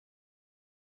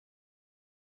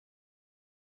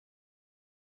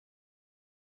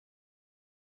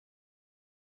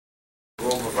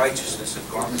robe of righteousness and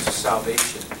garments of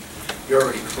salvation. You're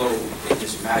already clothed in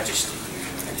His majesty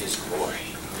and His glory.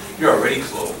 You're already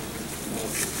clothed.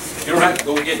 You don't have to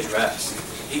go and get dressed.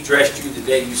 He dressed you the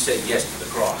day you said yes to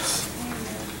the cross.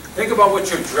 Think about what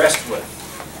you're dressed with.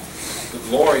 The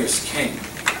glorious King,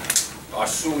 our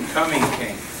soon-coming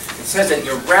King. It says that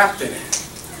you're wrapped in it.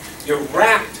 You're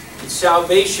wrapped in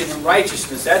salvation and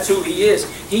righteousness. That's who He is.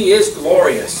 He is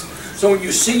glorious. So when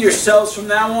you see yourselves from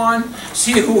now on,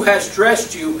 see who has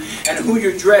dressed you and who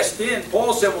you're dressed in.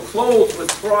 Paul said we're clothed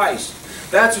with Christ.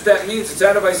 That's what that means. It's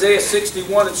out of Isaiah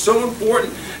 61. It's so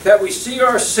important that we see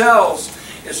ourselves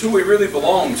as who we really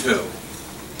belong to.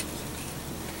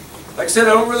 Like I said,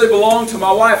 I don't really belong to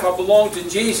my wife. I belong to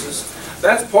Jesus.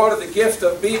 That's part of the gift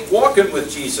of walking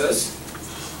with Jesus.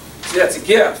 See, that's a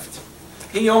gift.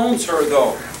 He owns her,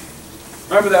 though.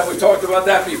 Remember that we talked about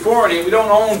that before. And we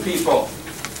don't own people.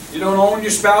 You don't own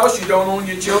your spouse. You don't own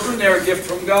your children. They're a gift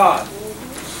from God.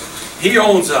 He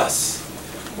owns us.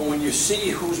 But when you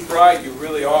see whose bride you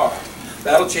really are,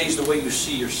 that'll change the way you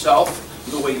see yourself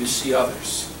and the way you see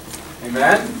others.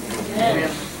 Amen?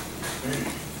 Amen.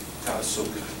 That was so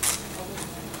good.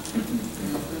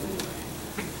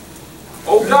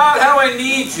 Oh God, how I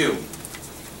need you.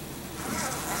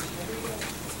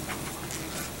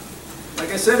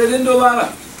 Like I said, I didn't do a lot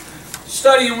of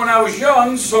studying when I was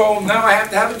young, so now I have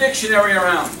to have a dictionary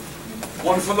around.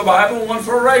 One for the Bible, one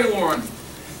for a regular one.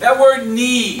 That word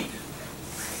need,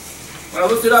 when I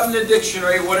looked it up in the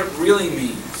dictionary, what it really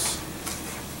means.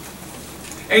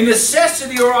 A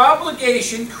necessity or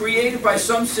obligation created by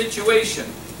some situation.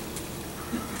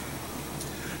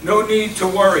 No need to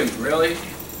worry, really.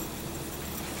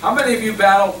 How many of you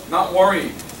battle not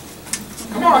worrying?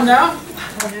 Come on now.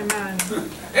 Amen.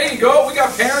 There you go. We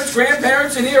got parents,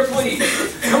 grandparents in here, please.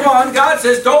 Come on. God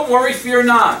says, don't worry, fear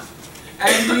not.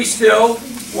 And we still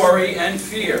worry and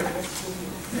fear.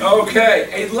 Okay.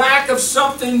 A lack of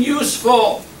something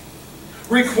useful,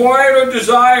 required or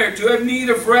desired, to have need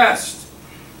of rest.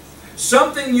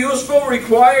 Something useful,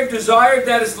 required, desired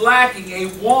that is lacking, a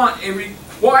want, a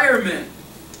requirement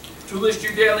to list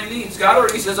your daily needs. God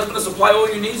already says, I'm going to supply all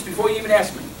your needs before you even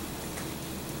ask me.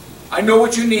 I know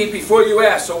what you need before you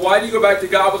ask. So why do you go back to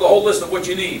God with a whole list of what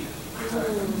you need?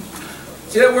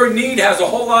 See, that word need has a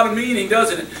whole lot of meaning,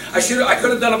 doesn't it? I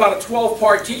could have done about a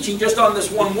 12-part teaching just on this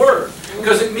one word,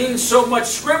 because it means so much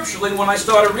scripturally when I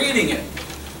started reading it.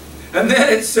 And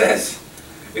then it says,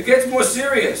 it gets more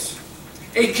serious.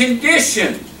 A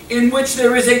condition in which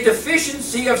there is a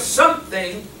deficiency of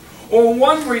something, or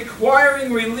one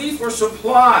requiring relief or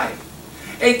supply.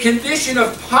 A condition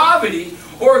of poverty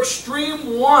or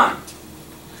extreme want.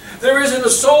 There isn't a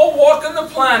soul walking the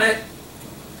planet,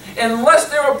 unless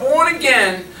they are born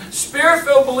again,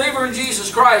 Spirit-filled believer in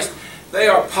Jesus Christ, they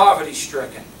are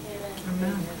poverty-stricken.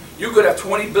 You could have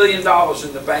 $20 billion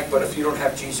in the bank, but if you don't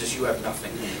have Jesus, you have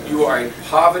nothing. You are a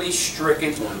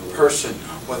poverty-stricken person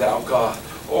without God.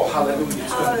 Oh, hallelujah.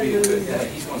 It's going to be a good day.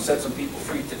 He's going to set some people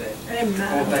free today.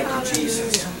 Amen. Oh, thank you,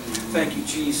 Jesus. Thank you,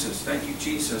 Jesus. Thank you,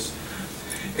 Jesus.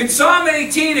 In Psalm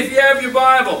 18, if you have your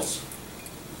Bibles,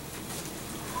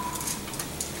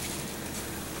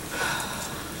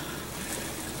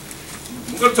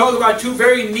 we're going to talk about two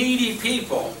very needy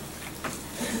people,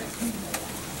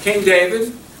 King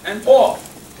David and Paul.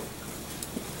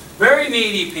 Very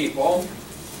needy people,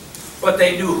 but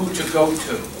they knew who to go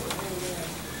to.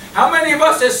 How many of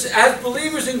us as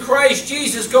believers in Christ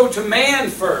Jesus go to man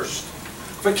first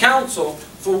for counsel,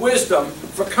 for wisdom,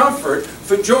 for comfort,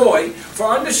 for joy, for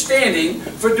understanding,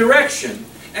 for direction,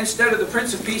 instead of the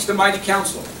Prince of Peace, the mighty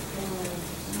counselor,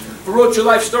 who wrote your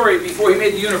life story before he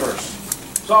made the universe?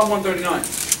 Psalm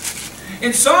 139.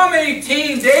 In Psalm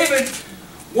 18, David,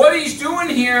 what he's doing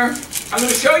here, I'm going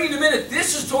to show you in a minute.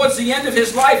 This is towards the end of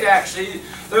his life, actually.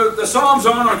 The Psalms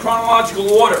aren't in chronological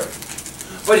order.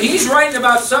 But he's writing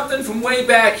about something from way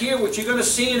back here, which you're going to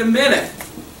see in a minute.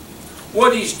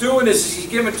 What he's doing is he's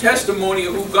giving testimony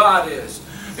of who God is.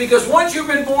 Because once you've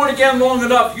been born again long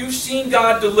enough, you've seen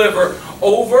God deliver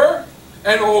over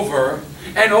and over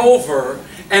and over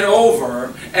and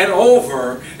over and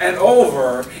over and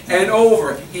over and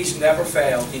over. He's never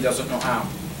failed. He doesn't know how.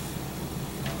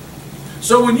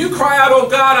 So when you cry out, oh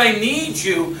God, I need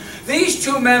you, these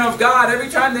two men of God, every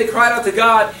time they cried out to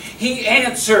God, He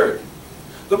answered.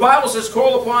 The Bible says,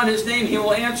 call upon His name, He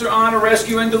will answer, honor,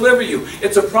 rescue, and deliver you.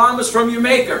 It's a promise from your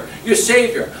Maker, your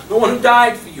Savior, the one who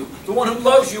died for you, the one who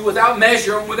loves you without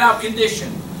measure and without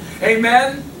condition.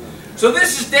 Amen? So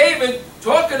this is David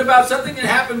talking about something that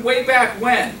happened way back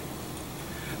when.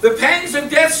 The pangs of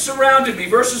death surrounded me,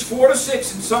 verses 4 to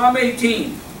 6 in Psalm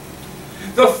 18.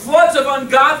 The floods of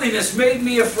ungodliness made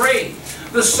me afraid.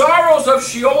 The sorrows of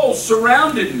Sheol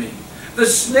surrounded me. The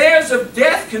snares of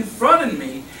death confronted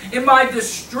me. In my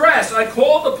distress, I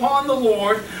called upon the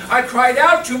Lord. I cried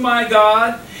out to my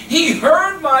God. He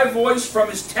heard my voice from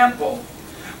his temple.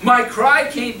 My cry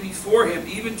came before him,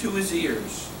 even to his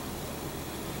ears.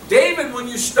 David, when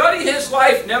you study his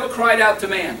life, never cried out to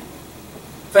man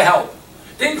for help.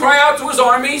 Didn't cry out to his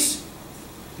armies.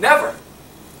 Never.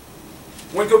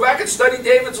 When you go back and study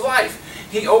David's life,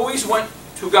 he always went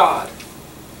to God.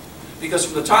 Because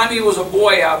from the time he was a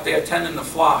boy out there tending the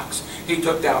flocks, he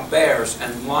took down bears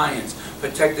and lions,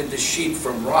 protected the sheep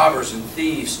from robbers and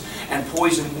thieves, and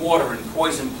poisoned water and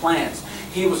poisoned plants.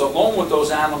 He was alone with those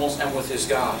animals and with his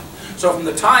God. So from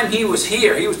the time he was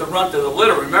here, he was the runt of the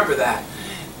litter, remember that.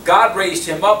 God raised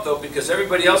him up though, because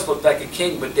everybody else looked like a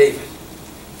king but David.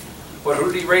 But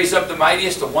who did he raise up the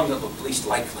mightiest? The one that looked least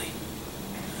likely.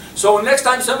 So next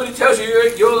time somebody tells you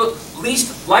you're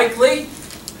least likely,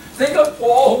 think of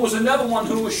Paul, who was another one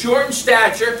who was short in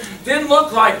stature, didn't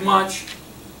look like much,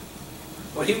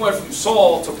 but he went from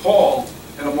Saul to Paul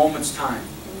in a moment's time.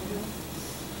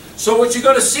 So what you're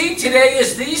going to see today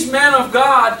is these men of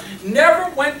God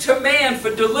never went to man for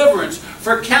deliverance,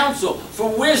 for counsel,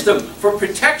 for wisdom, for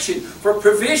protection, for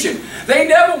provision. They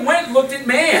never went and looked at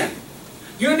man.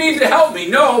 You need to help me.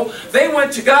 No, they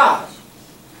went to God.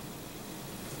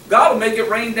 God will make it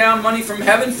rain down money from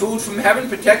heaven, food from heaven,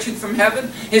 protection from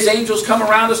heaven. His angels come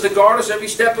around us to guard us every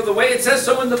step of the way. It says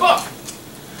so in the book.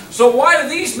 So why do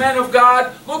these men of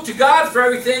God look to God for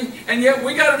everything, and yet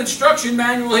we got an instruction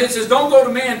manual here that says don't go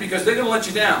to man because they're going to let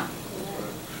you down.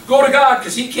 Go to God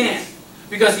because he can't,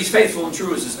 because he's faithful and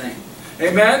true is his name.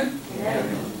 Amen?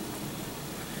 Amen.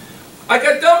 I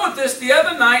got done with this the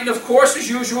other night, and of course, as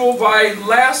usual, by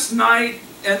last night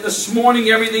and this morning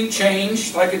everything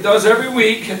changed, like it does every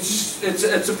week.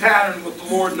 It's a pattern with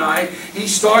the Lord and I. He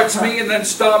starts me and then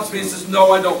stops me and says,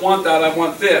 no, I don't want that, I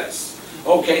want this.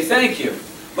 Okay, thank you.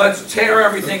 Let's tear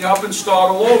everything up and start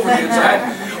all over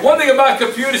again. One thing about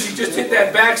computers, you just hit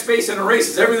that backspace and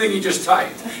erases everything you just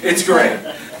typed. It's great.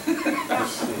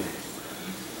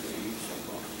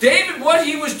 David, what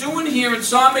he was doing here in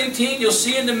Psalm 18, you'll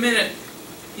see in a minute,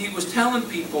 he was telling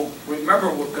people, remember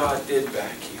what God did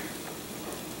back here.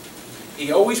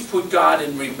 He always put God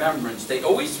in remembrance. They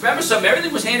always, remember something,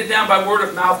 everything was handed down by word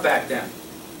of mouth back then.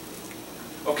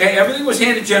 Okay, everything was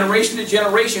handed generation to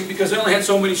generation because they only had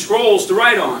so many scrolls to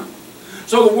write on.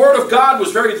 So the Word of God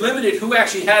was very limited who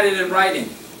actually had it in writing.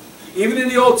 Even in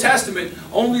the Old Testament,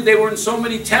 only they were in so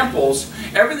many temples.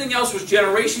 Everything else was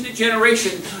generation to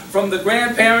generation, from the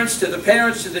grandparents to the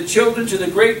parents to the children to the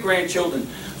great-grandchildren.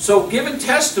 So giving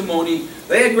testimony,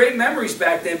 they had great memories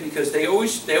back then because they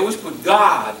always put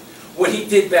God, what He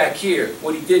did back here,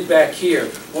 what He did back here,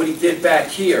 what He did back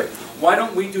here. Why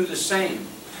don't we do the same?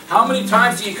 How many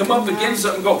times do you come up against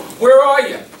something and go, where are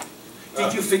you?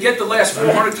 Did you forget the last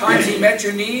 400 times He met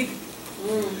your need?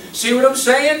 See what I'm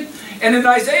saying? And in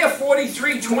Isaiah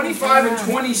 43, 25 and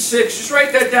 26, just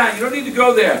write that down. You don't need to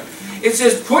go there. It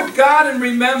says, put God in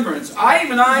remembrance. I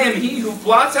am He who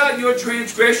blots out your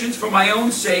transgressions for my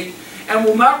own sake and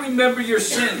will not remember your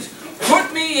sins.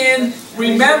 Put me in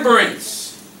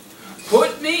remembrance.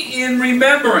 Put me in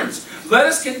remembrance. Let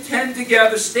us contend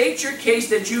together. State your case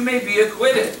that you may be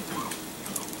acquitted.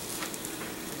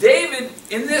 David,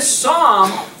 in this psalm,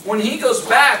 when he goes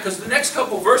back, because the next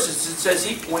couple verses, it says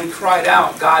when he cried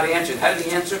out, God answered. How did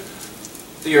He answer?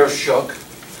 The earth shook,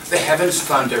 the heavens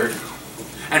thundered,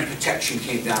 and protection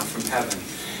came down from heaven.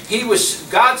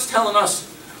 God's telling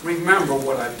us, remember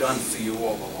what I've done for you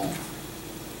all along.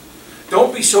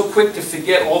 Don't be so quick to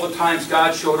forget all the times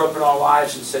God showed up in our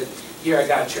lives and said, here I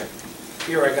got you.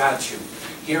 Here I got you.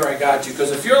 Here I got you.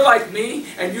 Because if you're like me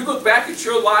and you look back at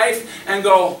your life and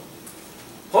go,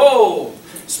 oh,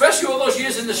 especially all those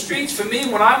years in the streets, for me,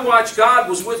 when I watched God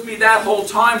was with me that whole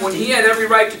time, when He had every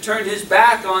right to turn His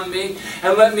back on me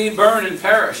and let me burn and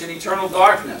perish in eternal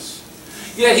darkness.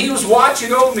 Yet He was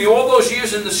watching over me all those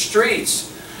years in the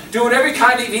streets, doing every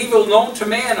kind of evil known to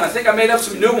man. I think I made up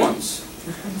some new ones.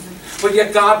 But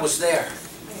yet God was there.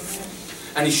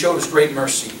 And He showed His great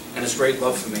mercy and His great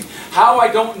love for me. How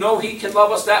I don't know He can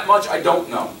love us that much, I don't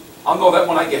know. I'll know that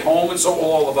when I get home, and so will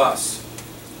all of us.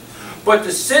 But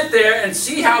to sit there and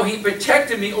see how He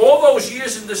protected me all those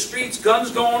years in the streets,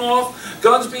 guns going off,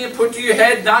 guns being put to your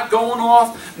head, not going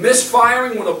off,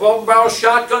 misfiring with a barrel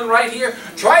shotgun right here.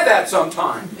 Try that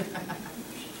sometime.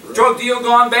 Drug deal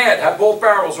gone bad. Have both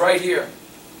barrels right here.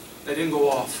 They didn't go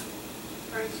off.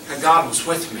 And God was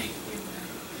with me.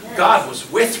 God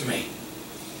was with me.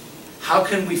 How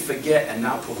can we forget and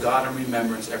not put God in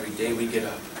remembrance every day we get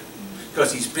up?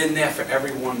 Because He's been there for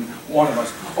every one of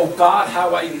us. Oh God,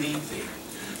 how I need Thee.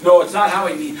 No, it's not how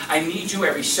I need. I need you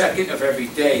every second of every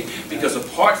day, because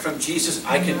apart from Jesus,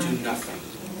 I can do nothing.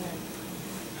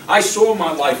 I saw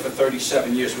my life for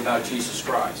 37 years without Jesus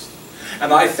Christ.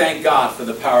 And I thank God for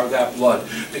the power of that blood,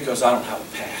 because I don't have a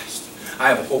past. I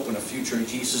have a hope and a future in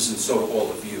Jesus, and so do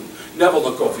all of you. Never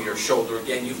look over your shoulder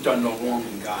again. You've done no wrong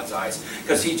in God's eyes,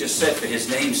 because He just said for His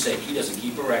name's sake, He doesn't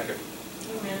keep a record.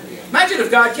 Imagine if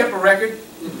God kept a record.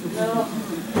 No.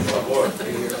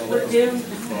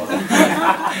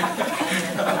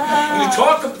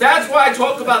 That's why I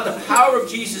talk about the power of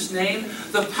Jesus' name,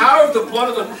 the power of the blood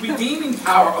of the redeeming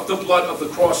power of the blood of the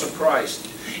cross of Christ.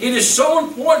 It is so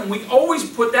important. We always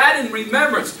put that in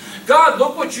remembrance. God,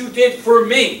 look what you did for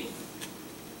me.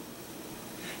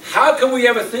 How can we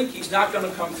ever think He's not going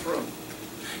to come through?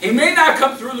 He may not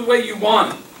come through the way you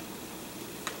want it.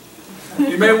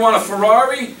 You may want a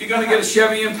Ferrari, you're going to get a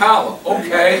Chevy Impala.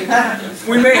 Okay.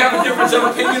 We may have a difference of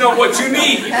opinion on what you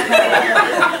need.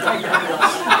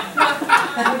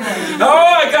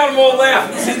 Oh, I got them all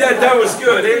laughing. See, that was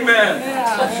good. Amen.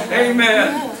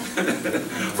 Amen.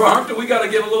 Pahrump, we got to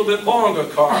get a little bit longer,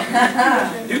 Carl.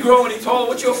 You grow any taller.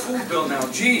 What's your food bill now?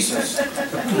 Jesus.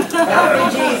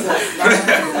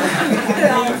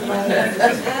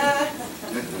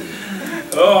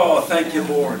 Oh, thank you,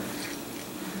 Lord.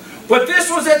 But this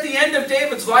was at the end of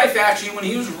David's life, actually, when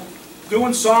he was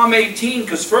doing Psalm 18,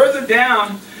 because further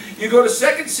down, you go to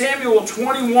 2 Samuel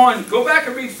 21. Go back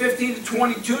and read 15 to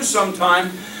 22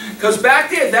 sometime, because back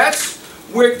there, that's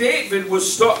where David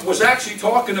was actually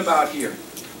talking about here.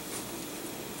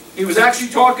 He was actually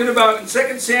talking about, in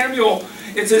 2 Samuel,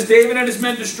 it says, David and his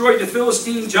men destroyed the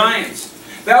Philistine giants.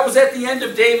 That was at the end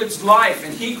of David's life,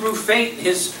 and he grew faint.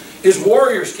 His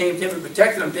warriors came to him and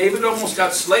protected him. David almost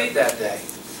got slayed that day.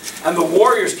 And the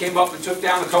warriors came up and took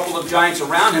down a couple of giants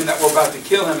around him that were about to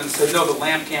kill him, and said, no, the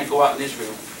lamb can't go out in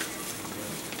Israel.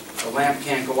 The lamb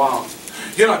can't go out.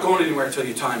 You're not going anywhere until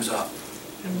your time's up.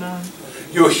 Amen.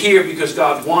 You're here because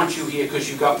God wants you here, because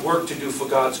you've got work to do for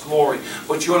God's glory.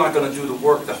 But you're not going to do the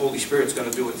work. The Holy Spirit's going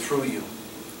to do it through you.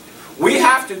 We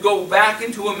have to go back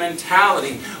into a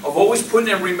mentality of always putting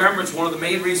in remembrance one of the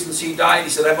main reasons He died. He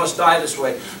said, I must die this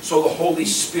way, so the Holy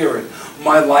Spirit,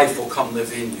 my life, will come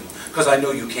live in you. Because I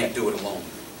know you can't do it alone.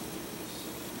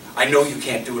 I know you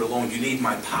can't do it alone. You need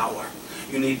my power.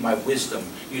 You need my wisdom.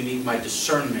 You need my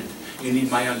discernment. You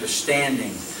need my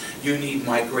understanding. You need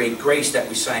my great grace that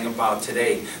we sang about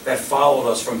today, that followed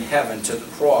us from heaven to the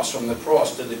cross, from the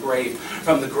cross to the grave,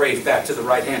 from the grave back to the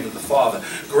right hand of the Father.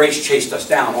 Grace chased us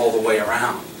down all the way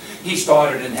around. He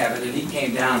started in heaven and He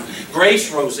came down. Grace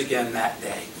rose again that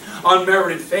day.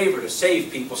 Unmerited favor to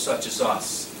save people such as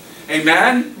us.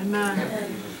 Amen?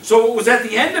 Amen. So it was at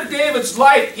the end of David's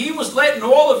life, he was letting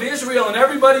all of Israel and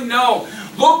everybody know,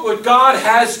 look what God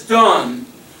has done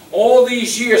all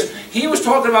these years. He was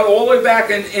talking about all the way back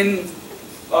in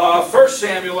 1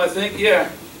 Samuel, I think,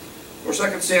 yeah, or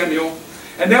 2 Samuel.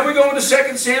 And then we go into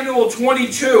 2 Samuel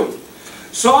 22.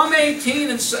 Psalm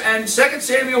 18 and 2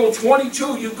 Samuel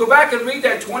 22, you go back and read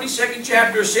that 22nd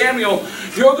chapter of Samuel,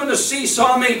 you're going to see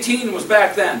Psalm 18 was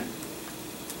back then.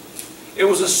 It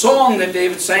was a song that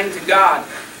David sang to God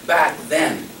back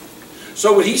then.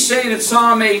 So what he's saying in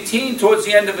Psalm 18 towards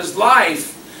the end of his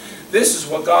life, this is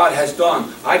what God has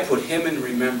done. I put Him in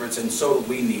remembrance, and so do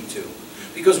we need to.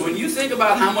 Because when you think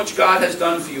about how much God has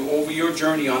done for you over your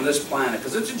journey on this planet,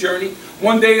 because it's a journey,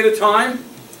 one day at a time,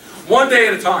 one day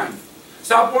at a time.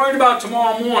 Stop worrying about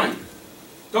tomorrow morning.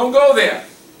 Don't go there.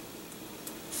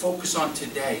 Focus on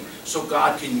today, so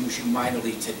God can use you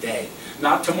mightily today.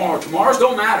 Not tomorrow. Tomorrows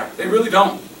don't matter. They really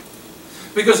don't.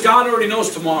 Because God already knows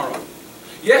tomorrow.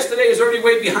 Yesterday is already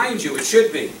way behind you. It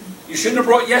should be. You shouldn't have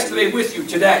brought yesterday with you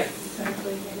today.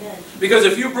 Because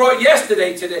if you brought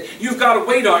yesterday today, you've got a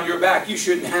weight on your back you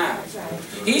shouldn't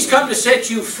have. He's come to set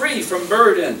you free from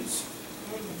burdens.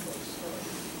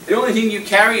 The only thing you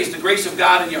carry is the grace of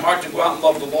God in your heart to go out and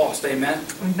love the lost. Amen?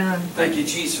 Amen. Thank you,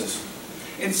 Jesus.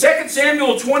 In 2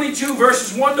 Samuel 22,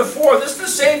 verses 1 to 4, this is the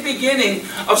same beginning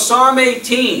of Psalm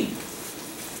 18.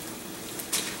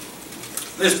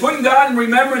 This putting God in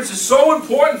remembrance is so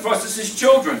important for us as His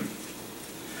children.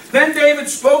 Then David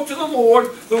spoke to the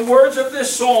Lord the words of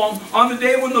this psalm on the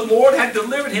day when the Lord had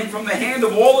delivered him from the hand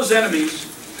of all his enemies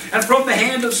and from the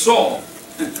hand of Saul.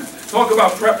 Talk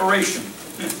about preparation.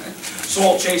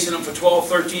 Saul chasing him for 12,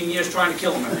 13 years trying to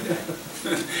kill him every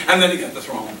day. And then he got the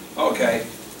throne. Okay.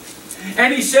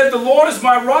 And he said, the Lord is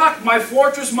my rock, my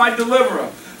fortress, my deliverer,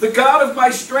 the God of my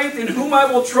strength in whom I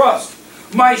will trust,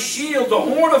 my shield, the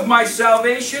horn of my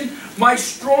salvation, my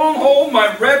stronghold,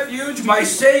 my refuge, my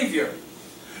Savior.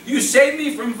 You save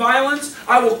me from violence.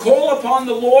 I will call upon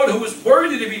the Lord who is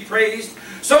worthy to be praised.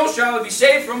 So shall I be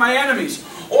saved from my enemies.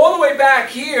 All the way back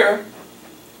here,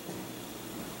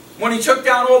 when he took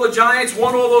down all the giants,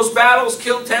 won all those battles,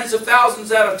 killed tens of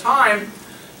thousands at a time,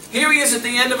 here he is at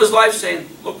the end of his life saying,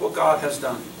 look what God has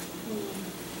done.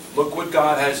 Look what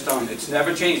God has done. It's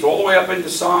never changed. All the way up into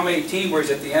Psalm 18, where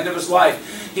he's at the end of his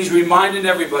life, he's reminding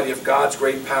everybody of God's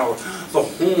great power. The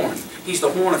horn. He's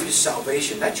the horn of his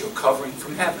salvation. That's your covering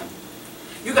from heaven.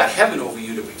 You got heaven over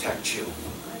you to protect you.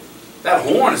 That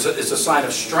horn is a sign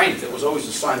of strength. It was always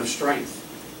a sign of strength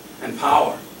and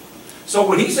power. So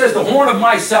when he says the horn of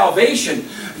my salvation,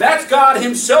 that's God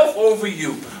himself over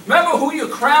you. Remember who you're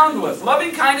crowned with.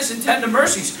 Loving kindness and tender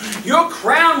mercies. You're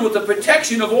crowned with the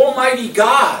protection of Almighty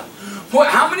God.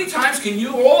 How many times can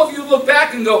you, all of you, look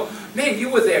back and go, man, you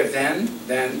were there then.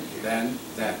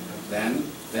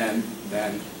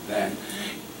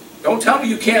 Don't tell me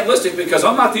you can't list it, because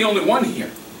I'm not the only one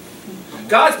here.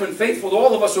 God's been faithful to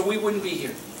all of us, or we wouldn't be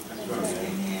here.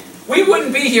 We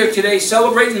wouldn't be here today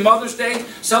celebrating Mother's Day,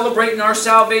 celebrating our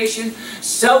salvation,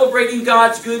 celebrating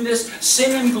God's goodness,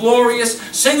 singing glorious,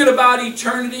 singing about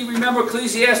eternity. Remember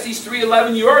Ecclesiastes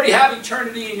 3:11, you already have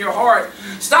eternity in your heart.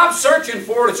 Stop searching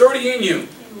for it, it's already in you.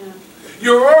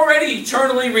 You're already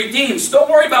eternally redeemed. So don't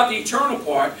worry about the eternal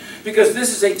part, because this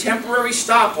is a temporary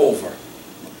stopover.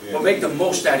 But make the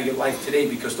most out of your life today,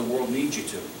 because the world needs you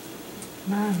to.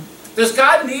 Does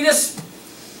God need us?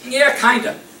 Yeah, kind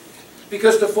of.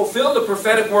 Because to fulfill the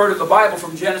prophetic word of the Bible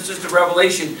from Genesis to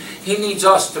Revelation, he needs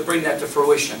us to bring that to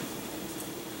fruition.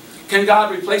 Can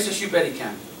God replace us? You bet he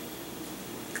can.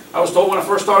 I was told when I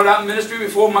first started out in ministry,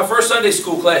 before my first Sunday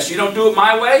school class, you don't do it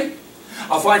my way,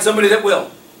 I'll find somebody that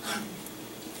will.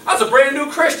 I was a brand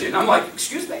new Christian. I'm like,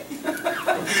 excuse me?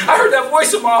 I heard that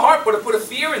voice in my heart, but it put a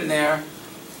fear in there.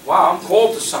 Wow, I'm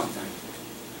called to something.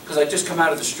 Because I just come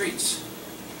out of the streets.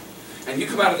 And you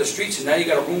come out of the streets and now you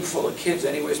got a room full of kids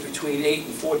anywhere between 8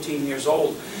 and 14 years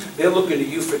old. They're looking to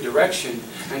you for direction.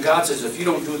 And God says, if you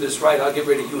don't do this right, I'll get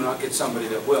rid of you and I'll get somebody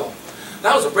that will.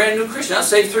 That was a brand new Christian. I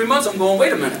saved 3 months. I'm going,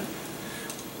 wait a minute.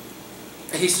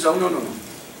 And he says, oh, no.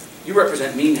 You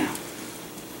represent me now.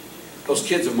 Those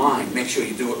kids are mine. Make sure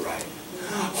you do it right.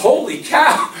 Holy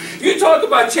cow! You talk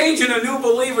about changing a new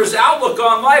believer's outlook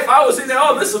on life. I was in there,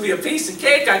 oh, this will be a piece of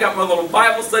cake. I got my little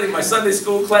Bible study, my Sunday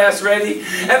school class ready.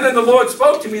 And then the Lord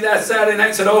spoke to me that Saturday night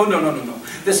and said, oh, no.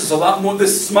 This is a lot more.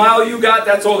 This smile you got,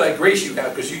 that's all that grace you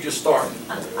got, because you just started.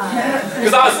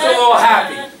 Because I was still all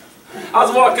happy. I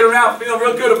was walking around feeling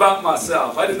real good about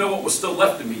myself. I didn't know what was still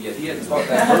left of me yet. He hadn't taught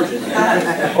that version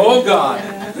yet. Oh, God.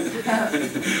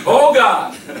 Oh,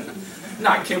 God.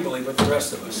 Not Kimberly, but the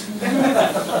rest of us.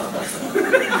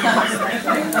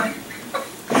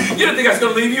 You didn't think I was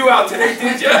going to leave you out today,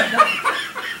 did you?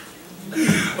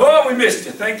 Oh, we missed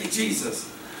you. Thank you, Jesus.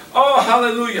 Oh,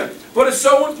 hallelujah. But it's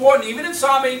so important. Even in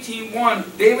Psalm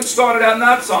 18:1, David started out in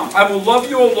that song. I will love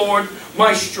you, O Lord,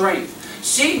 my strength.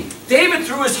 See, David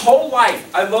through his whole life,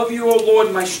 I love you, O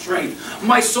Lord, my strength.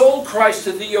 My soul cries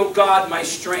to thee, O God, my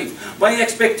strength. My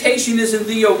expectation is in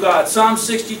thee, O God. Psalm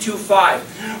 62:5.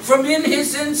 From in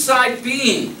his inside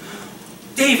being,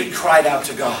 David cried out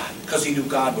to God, because he knew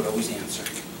God would always answer.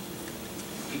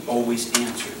 He always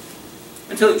answered.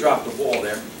 Until he dropped the ball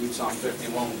there. Read Psalm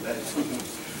 51.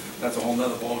 That's a whole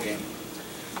nother ball game.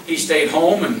 He stayed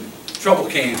home and trouble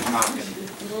came knocking.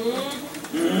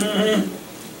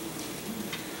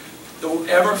 Don't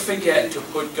ever forget to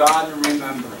put God in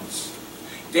remembrance.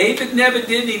 David never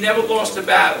did. He never lost a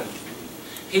battle.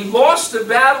 He lost the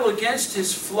battle against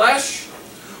his flesh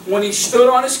when he stood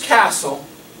on his castle.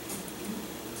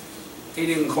 He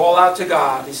didn't call out to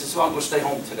God. He said, so I'm going to stay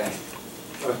home today.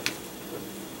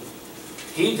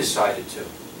 He decided to.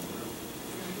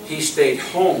 He stayed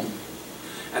home.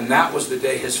 And that was the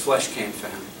day his flesh came to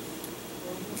him.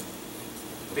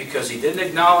 Because he didn't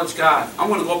acknowledge God. I'm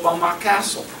going to go up on my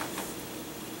castle.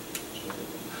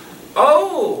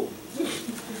 Oh!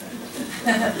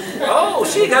 Oh,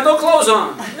 she got no clothes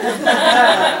on.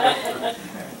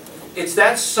 It's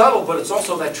that subtle, but it's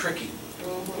also that tricky.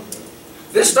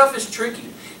 This stuff is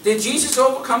tricky. Did Jesus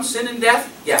overcome sin and death?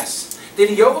 Yes. Did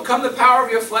he overcome the power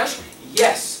of your flesh?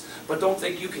 Yes. But don't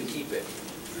think you can keep it.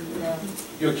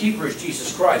 Your keeper is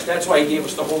Jesus Christ. That's why he gave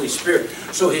us the Holy Spirit.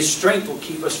 So his strength will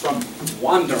keep us from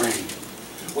wandering.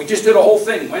 We just did a whole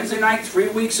thing. Wednesday night, 3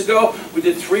 weeks ago, we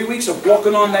did 3 weeks of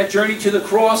walking on that journey to the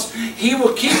cross. He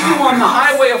will keep you on the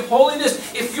highway of holiness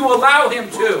if you allow him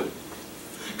to.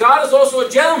 God is also a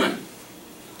gentleman.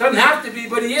 Doesn't have to be,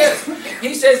 but he is.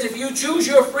 He says if you choose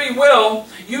your free will,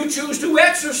 you choose to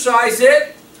exercise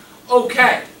it,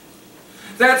 okay.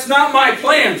 That's not my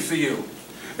plan for you.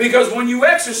 Because when you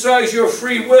exercise your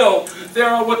free will, there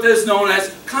are what is known as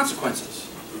consequences.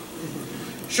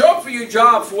 Show up for your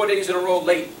job 4 days in a row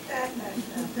late.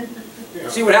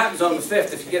 See what happens on the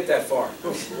 5th if you get that far.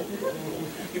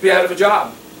 You'll be out of a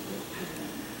job.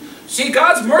 See,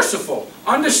 God's merciful,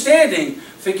 understanding,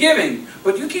 forgiving,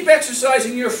 but you keep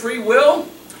exercising your free will,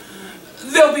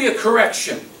 there'll be a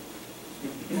correction.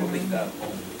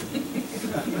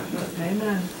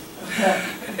 Amen.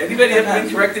 Anybody ever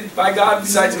been corrected by God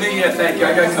besides me? Yeah, thank you.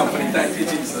 I got company. Thank you,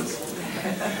 Jesus.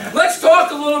 Let's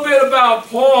talk a little bit about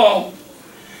Paul.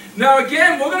 Now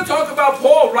again, we're going to talk about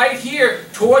Paul right here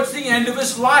towards the end of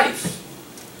his life.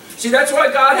 See, that's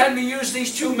why God had me use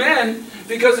these two men,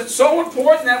 because it's so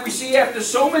important that we see after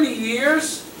so many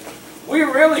years, we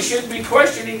really shouldn't be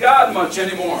questioning God much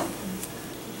anymore.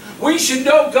 We should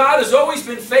know God has always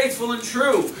been faithful and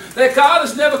true. That God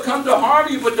has never come to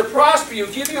harm you, but to prosper you,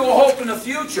 give you a hope in the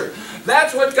future.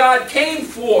 That's what God came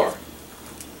for.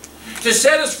 To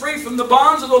set us free from the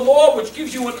bonds of the law, which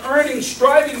gives you an earning,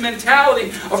 striving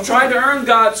mentality of trying to earn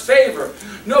God's favor.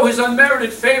 No, His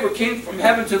unmerited favor came from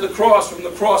heaven to the cross, from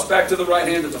the cross back to the right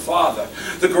hand of the Father.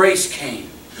 The grace came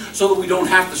so that we don't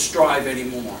have to strive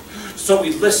anymore. So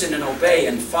we listen and obey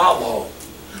and follow.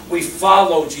 We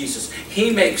follow Jesus. He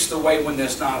makes the way when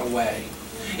there's not a way.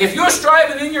 If you're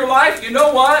striving in your life, you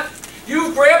know what?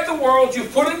 You've grabbed the world,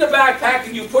 you've put it in the backpack,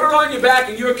 and you put it on your back,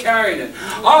 and you're carrying it.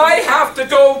 I have to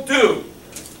go do.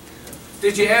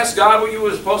 Did you ask God what you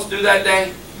were supposed to do that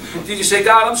day? Did you say,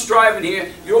 God, I'm striving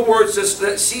here. Your word says,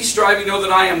 cease striving, know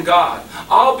that I am God.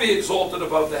 I'll be exalted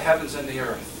above the heavens and the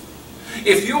earth.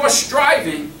 If you are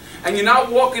striving, and you're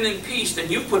not walking in peace, then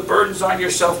you put burdens on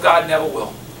yourself, God never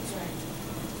will.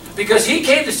 Because He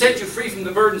came to set you free from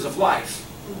the burdens of life.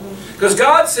 Because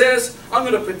God says, I'm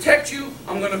going to protect you,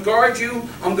 I'm going to guard you,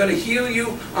 I'm going to heal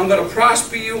you, I'm going to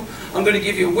prosper you, I'm going to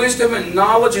give you wisdom and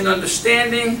knowledge and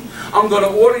understanding, I'm going to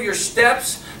order your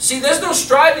steps. See, there's no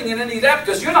striving in any of that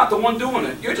because you're not the one doing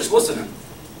it. You're just listening.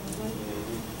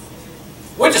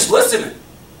 We're just listening.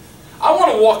 I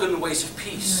want to walk in the ways of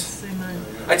peace.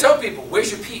 I tell people, where's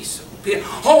your peace?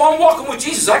 Oh, I'm walking with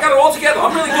Jesus. I got it all together.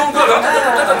 I'm really doing good.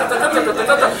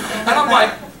 And I'm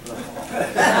like,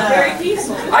 Very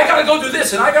peaceful. I got to go do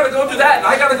this, and I got to go do that, and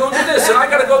I got to go do this, and I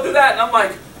got to go do that. And I'm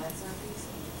like,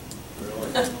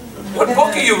 what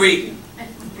book are you reading?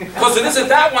 Because it isn't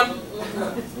that one.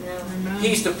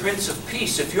 He's the Prince of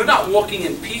Peace. If you're not walking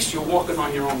in peace, you're walking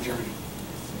on your own journey.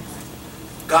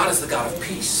 God is the God of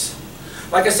peace.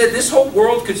 Like I said, this whole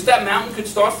world that mountain could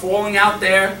start falling out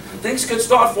there. Things could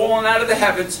start falling out of the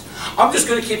heavens. I'm just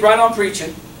going to keep right on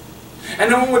preaching.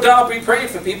 And then when we're done, I'll be praying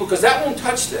for people, because that won't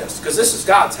touch this, because this is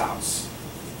God's house.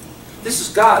 This is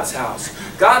God's house.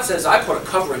 God says, I put a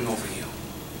covering over you.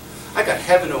 I got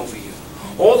heaven over you.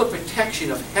 All the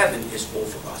protection of heaven is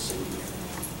over us in here.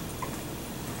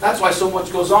 That's why so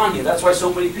much goes on here. That's why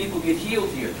so many people get healed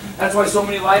here. That's why so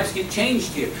many lives get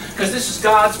changed here. Because this is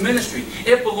God's ministry.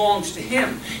 It belongs to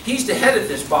Him. He's the head of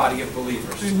this body of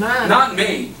believers. Amen. Not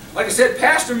me. Like I said,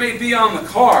 pastor may be on the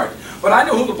card, but I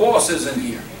know who the boss is in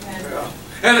here. Amen.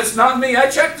 And it's not me. I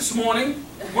checked this morning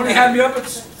when he had me up at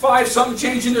 5-something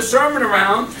changing the sermon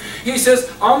around. He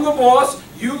says, I'm the boss.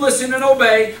 You listen and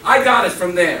obey. I got it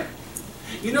from there.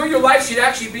 You know, your life should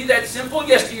actually be that simple.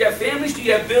 Yes, do you have families? Do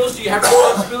you have bills? Do you have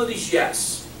responsibilities?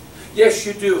 Yes. Yes,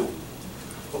 you do.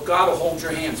 But God will hold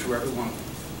your hand through every one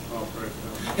of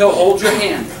them. He'll hold your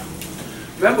hand.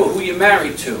 Remember who you're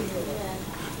married to.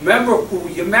 Remember who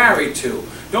you're married to.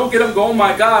 Don't get them going, oh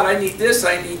my God, I need this,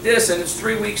 and it's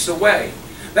 3 weeks away.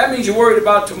 That means you're worried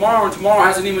about tomorrow, and tomorrow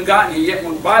hasn't even gotten here yet.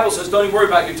 When the Bible says, don't even worry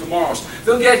about your tomorrows.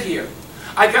 They'll get here.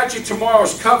 I got your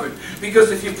tomorrows covered.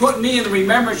 Because if you put me in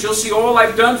remembrance, you'll see all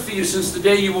I've done for you since the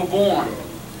day you were born.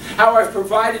 How I've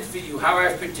provided for you. How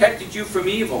I've protected you from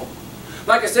evil.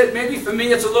 Like I said, maybe for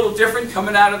me it's a little different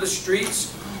coming out of the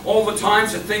streets. All the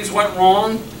times that things went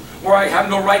wrong, where I have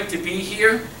no right to be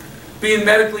here. Being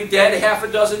medically dead half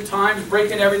a dozen times,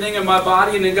 breaking everything in my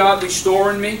body, and then God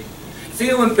restoring me.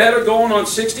 Feeling better going on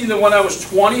 60 than when I was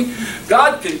 20.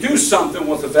 God can do something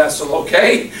with a vessel,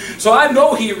 okay? So I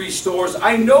know He restores.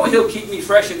 I know He'll keep me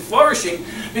fresh and flourishing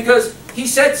because He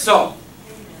said so.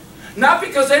 Not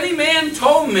because any man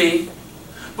told me,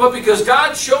 but because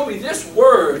God showed me this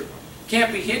word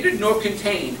can't be hindered nor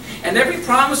contained. And every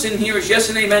promise in here is yes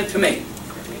and amen to me.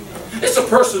 It's a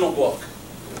personal book.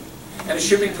 And it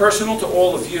should be personal to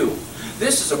all of you.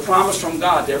 This is a promise from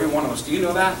God to every one of us. Do you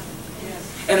know that?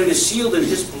 And it is sealed in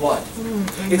His blood.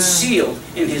 It's sealed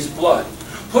in His blood.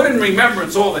 Put in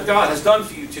remembrance all that God has done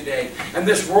for you today, and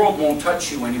this world won't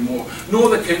touch you anymore, nor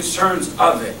the concerns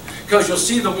of it. Because you'll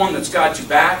see the one that's got your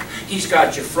back, He's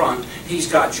got your front,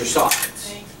 He's got your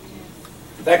sides.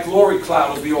 That glory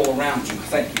cloud will be all around you.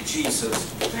 Thank you,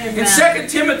 Jesus. Amen. In 2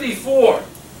 Timothy 4.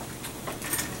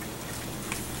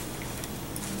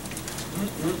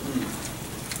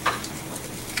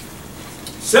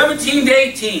 17 to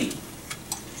 18.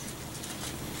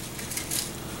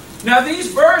 Now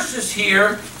these verses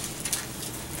here,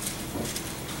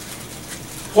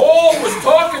 Paul was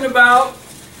talking about,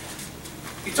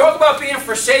 he talked about being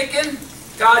forsaken.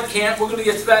 God can't. We're going to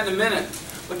get to that in a minute.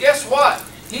 But guess what?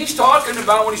 He's talking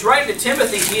about, when he's writing to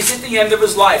Timothy, he's at the end of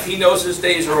his life. He knows his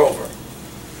days are over.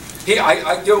 He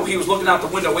was looking out the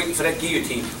window waiting for that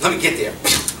guillotine. Let me get there.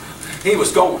 He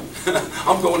was going.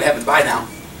 I'm going to heaven. Bye now.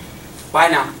 Bye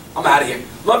now. I'm out of here.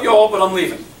 Love you all, but I'm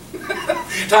leaving.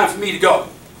 Time for me to go.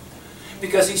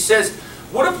 Because he says,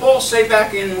 what did Paul say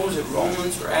back in, what was it,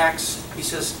 Romans or Acts? He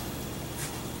says,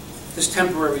 this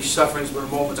temporary sufferings but a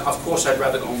moment. Of course, I'd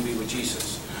rather go and be with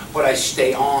Jesus. But I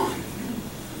stay on,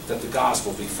 that the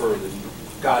gospel be furthered.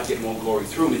 God get more glory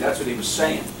through me. That's what he was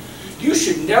saying. You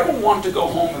should never want to go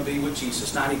home and be with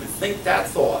Jesus. Not even think that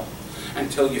thought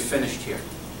until you're finished here.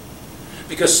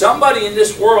 Because somebody in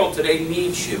this world today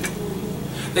needs you.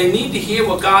 They need to hear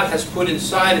what God has put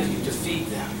inside of you to feed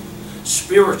them.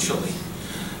 Spiritually.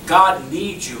 God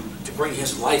needs you to bring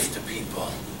his life to people.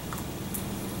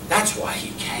 That's why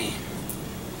he came.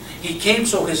 He came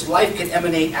so his life can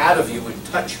emanate out of you and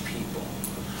touch people.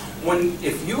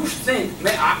 If you think,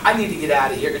 man, I need to get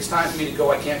out of here, it's time for me to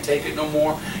go, I can't take it no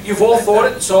more. You've all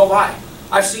thought it, so have I.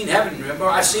 I've seen heaven, remember?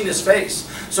 I've seen his face.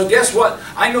 So guess what?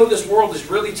 I know this world is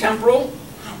really temporal.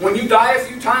 When you die a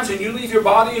few times and you leave your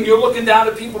body and you're looking down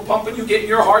at people pumping you, getting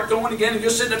your heart going again, and you're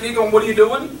sitting up here going, what are you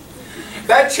doing?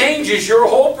 That changes your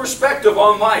whole perspective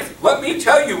on life. Let me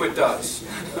tell you it does.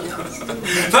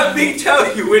 Let me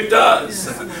tell you it does.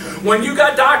 When you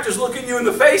got doctors looking you in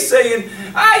the face saying,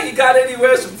 you got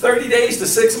anywhere from 30 days to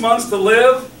 6 months to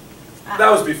live. That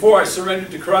was before I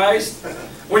surrendered to Christ.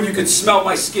 When you could smell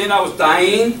my skin, I was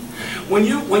dying. When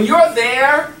you're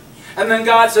there, and then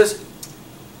God says,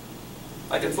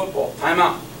 like in football, time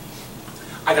out.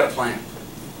 I got a plan.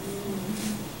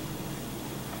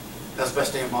 That's the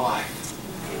best day of my life.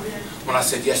 When I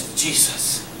said yes to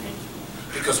Jesus.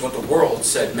 Because what the world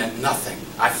said meant nothing.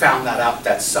 I found that out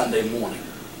that Sunday morning.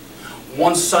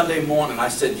 One Sunday morning I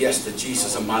said yes to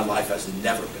Jesus and my life has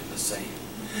never been the same.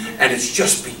 And it's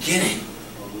just beginning.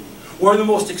 We're in the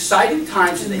most exciting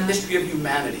times in the history of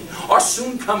humanity. Our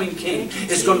soon coming King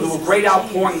is going to do a great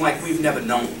outpouring like we've never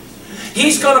known.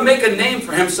 He's going to make a name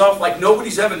for himself like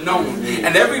nobody's ever known.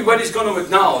 And everybody's going to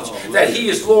acknowledge that he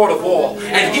is Lord of all.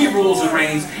 And he rules and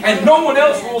reigns. And no one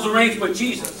else rules and reigns but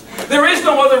Jesus. There is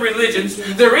no other religions.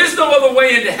 There is no other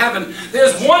way into heaven.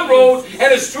 There's one road,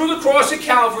 and it's through the cross at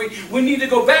Calvary. We need to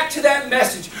go back to that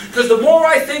message. Because the more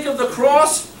I think of the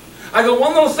cross, I got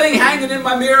one little thing hanging in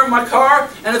my mirror in my car,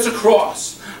 and it's a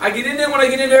cross. I get in there when I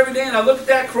get in there every day, and I look at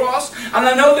that cross, and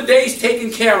I know the day's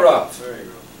taken care of.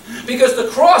 Because the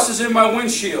cross is in my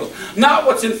windshield, not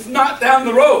down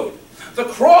the road. The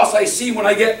cross I see when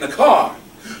I get in the car.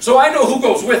 So I know who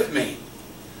goes with me.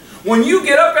 When you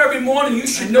get up every morning, you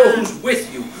should know who's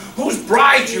with you, whose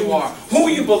bride you are, who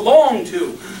you belong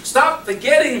to. Stop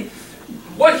forgetting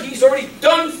what he's already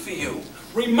done for you.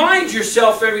 Remind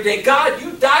yourself every day, God,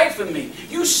 you died for me.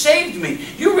 You saved me.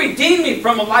 You redeemed me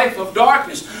from a life of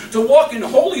darkness to walk in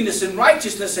holiness and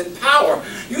righteousness and power.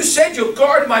 You said you'll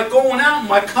guard my going out and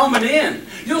my coming in.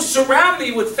 You'll surround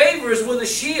me with favors with a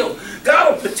shield.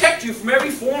 God will protect you from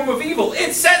every form of evil.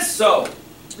 It says so.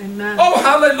 Amen. Oh,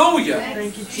 hallelujah.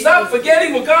 Thank you, Jesus. Stop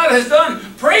forgetting what God has done.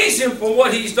 Praise him for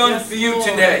what he's done for you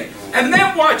today. And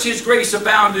then watch his grace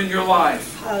abound in your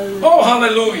life. Oh,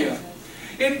 hallelujah.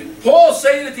 And Paul's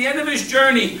saying at the end of his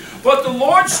journey, but the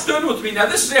Lord stood with me. Now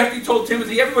this is after he told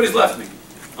Timothy, everybody's left me.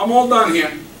 I'm all done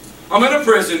here. I'm in a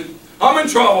prison. I'm in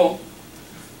trouble.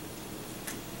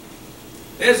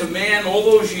 There's a man all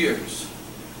those years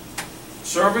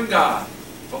serving God.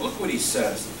 But look what he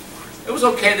says. It was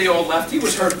okay they all left. He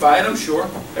was hurt by it, I'm sure.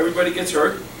 Everybody gets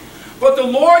hurt. But the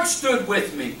Lord stood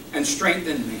with me and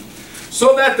strengthened me,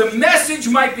 so that the message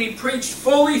might be preached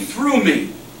fully through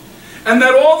me, and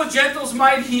that all the Gentiles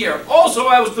might hear. Also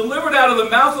I was delivered out of the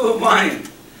mouth of the lion.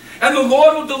 And the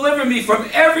Lord will deliver me from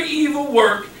every evil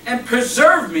work and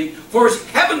preserve me for his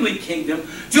heavenly kingdom.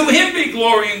 To him be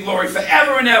glory and glory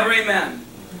forever and ever. Amen.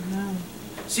 Amen.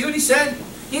 See what he said?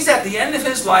 He's at the end of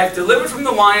his life, delivered from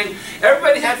the lion.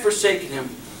 Everybody had forsaken him.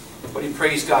 But he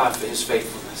praised God for his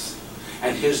faithfulness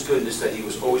and his goodness, that he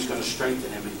was always going to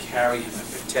strengthen him and carry him and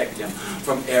protect him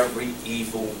from every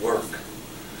evil work.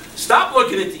 Stop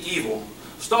looking at the evil.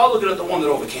 Start looking at the one that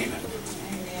overcame it.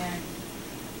 Amen.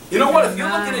 You know what? If you're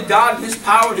looking at God and His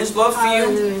power and His love for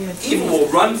you, evil will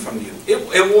run from you.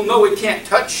 It will know it can't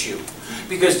touch you.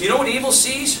 Because you know what evil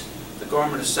sees? The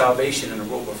garment of salvation and the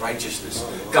robe of righteousness.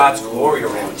 God's glory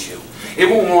around you. It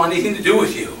won't want anything to do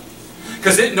with you.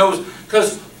 Because it knows,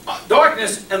 because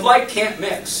darkness and light can't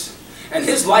mix. And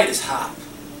His light is hot.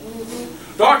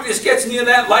 Darkness gets near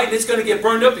that light and it's going to get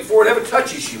burned up before it ever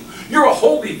touches you. You're a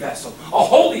holy vessel, a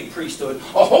holy priesthood,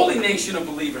 a holy nation of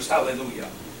believers. Hallelujah.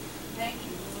 Thank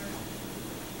you, Lord.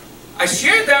 I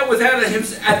shared that with him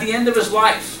at the end of his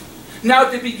life. Now,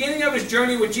 at the beginning of his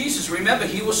journey with Jesus, remember,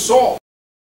 he was Saul.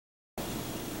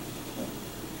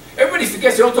 Everybody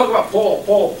forgets. They don't talk about Paul,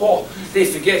 Paul, Paul. They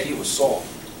forget he was Saul.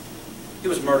 He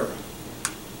was a murderer.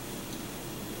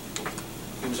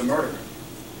 He was a murderer.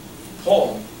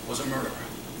 Paul was a murderer.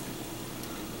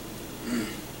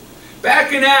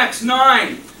 Back in Acts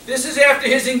 9, this is after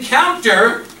his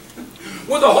encounter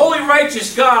with a holy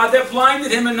righteous God that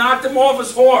blinded him and knocked him off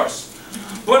his horse.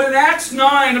 But in Acts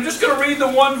 9, I'm just going to read the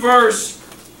one verse.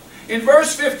 In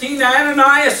verse 15,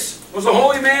 Ananias was a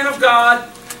holy man of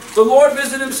God. The Lord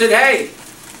visited him and said, hey,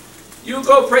 you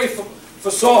go pray for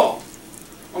Saul.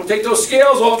 I'm going to take those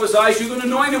scales off his eyes. You're going to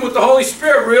anoint him with the Holy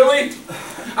Spirit. Really?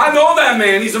 I know that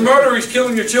man. He's a murderer. He's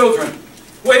killing your children.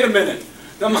 Wait a minute.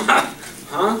 Come on.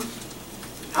 Huh?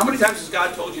 How many times has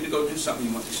God told you to go do something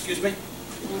you want? Excuse me?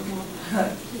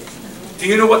 Do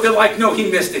you know what they're like? No, he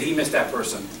missed it. He missed that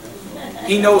person.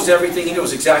 He knows everything. He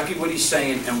knows exactly what he's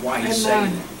saying and why he's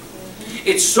saying it.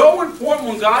 It's so important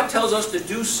when God tells us to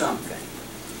do something,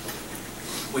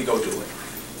 we go do it.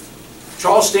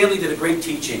 Charles Stanley did a great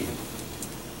teaching.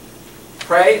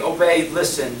 Pray, obey,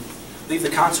 listen, leave the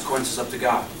consequences up to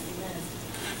God.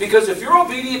 Because if you're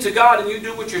obedient to God and you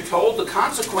do what you're told, the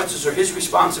consequences are His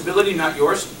responsibility, not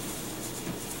yours.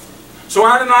 So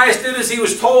Ananias did as he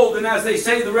was told, and as they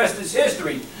say, the rest is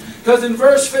history. Because in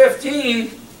verse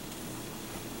 15,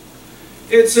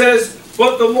 it says,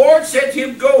 but the Lord said to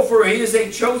him, go, for he is a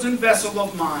chosen vessel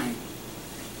of mine.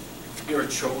 You're a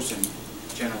chosen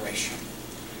generation.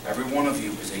 Every one of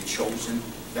you is a chosen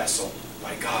vessel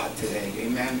by God today.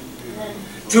 Amen. Amen.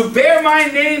 To bear my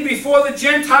name before the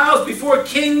Gentiles, before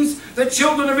kings, the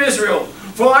children of Israel.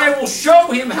 For I will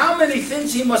show him how many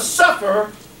things he must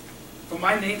suffer for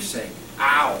my name's sake.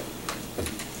 Ow.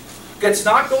 Gets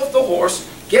knocked off the horse,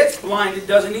 gets blinded,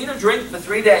 doesn't eat or drink for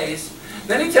 3 days.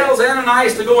 Then he tells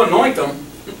Ananias to go anoint them.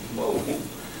 Whoa.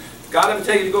 God ever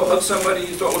tell you to go hug somebody you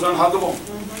thought was unhuggable?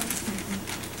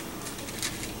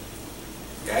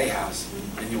 Yeah, he has.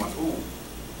 And you went, ooh,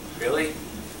 really?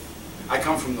 I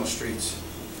come from those streets.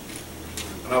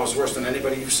 And I was worse than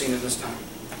anybody you've seen in this town.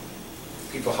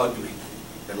 People hugged me.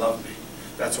 They loved me.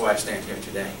 That's why I stand here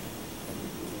today.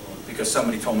 Because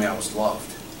somebody told me I was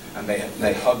loved. And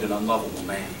they hugged an unlovable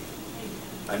man.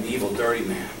 An evil, dirty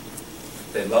man.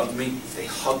 They loved me. They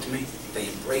hugged me. They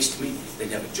embraced me. They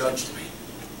never judged me.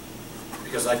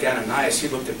 Because like Ananias, he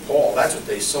looked at Paul. That's what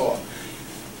they saw.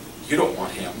 You don't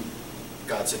want him.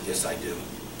 God said, yes, I do.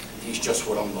 He's just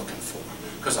what I'm looking for.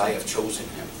 Because I have chosen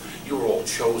him. You are all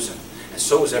chosen. And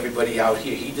so is everybody out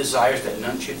here. He desires that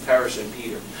none should perish in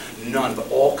Peter. None,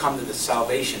 but all come to the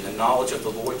salvation, the knowledge of the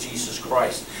Lord Jesus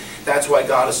Christ. That's why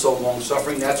God is so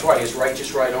long-suffering. That's why His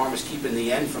righteous right arm is keeping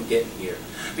the end from getting here.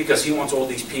 Because He wants all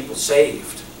these people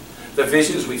saved. The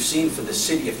visions we've seen for the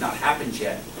city have not happened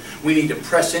yet. We need to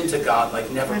press into God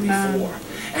like never before.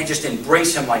 And just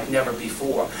embrace Him like never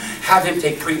before. Have Him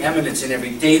take preeminence in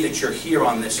every day that you're here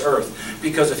on this earth.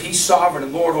 Because if He's sovereign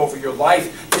and Lord over your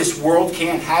life, this world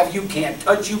can't have you, can't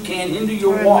touch you, can't hinder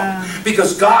your walk.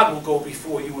 Because God will go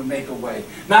before you and make a way.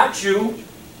 Not you.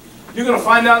 You're going to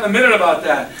find out in a minute about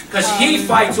that. Because He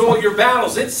fights all your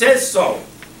battles. It says so.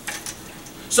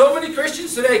 So many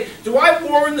Christians today, do I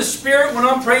war in the Spirit when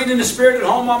I'm praying in the Spirit at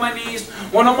home on my knees?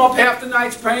 When I'm up half the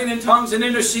nights praying in tongues and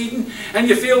interceding? And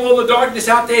you feel all the darkness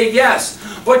out there? Yes.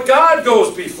 But God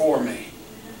goes before me.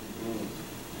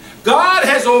 God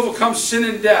has overcome sin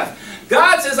and death.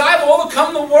 God says, I've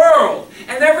overcome the world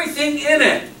and everything in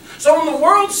it. So when the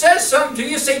world says something to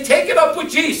you, say, take it up with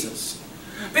Jesus.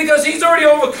 Because He's already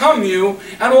overcome you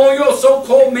and all your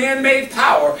so-called man-made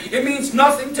power. It means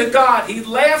nothing to God. He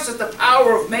laughs at the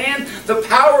power of man, the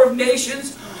power of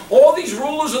nations. All these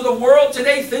rulers of the world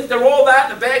today think they're all that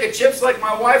in a bag of chips, like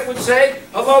my wife would say.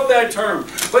 I love that term.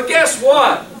 But guess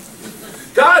what?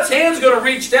 God's hand's going to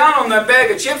reach down on that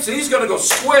bag of chips and He's going to go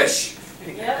squish.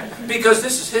 Because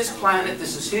this is His planet,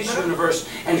 this is His universe,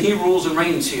 and He rules and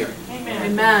reigns here.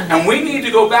 Amen. And we need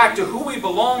to go back to who we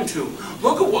belong to.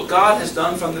 Look at what God has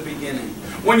done from the beginning.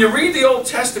 When you read the Old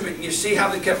Testament, you see how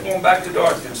they kept going back to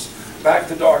darkness, back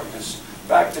to darkness,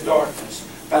 back to darkness,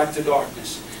 back to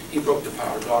darkness. He broke the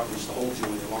power of darkness to hold you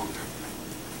any longer.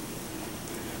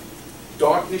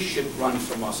 Darkness should run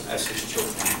from us as His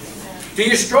children. Do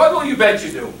you struggle? You bet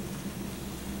you do.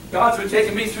 God's been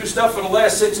taking me through stuff for the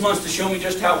last 6 months to show me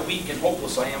just how weak and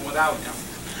hopeless I am without Him.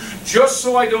 Just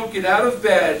so I don't get out of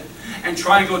bed and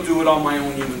try and go do it on my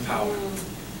own human power.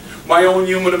 My own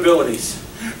human abilities.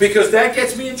 Because that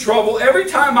gets me in trouble. Every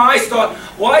time I start,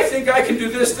 well, I think I can do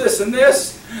this, this, and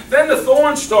this, then the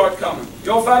thorns start coming.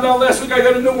 You all found out last week I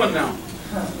got a new one now.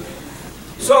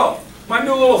 So, my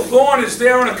new little thorn is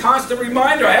there and a constant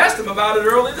reminder. I asked him about it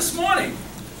early this morning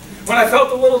when I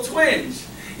felt a little twinge.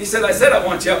 He said, I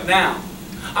want you up now.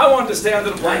 I wanted to stay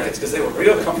under the blankets because they were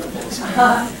real comfortable.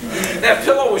 That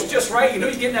pillow was just right. You know,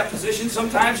 you get in that position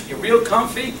sometimes, you're real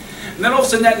comfy. And then all of a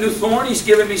sudden that new thorn he's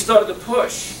giving me started to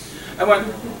push. I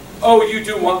went, oh, you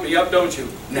do want me up, don't you?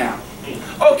 Now.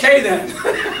 Okay then.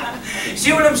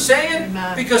 See what I'm saying?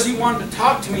 Because he wanted to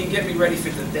talk to me and get me ready for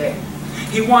the day.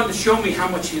 He wanted to show me how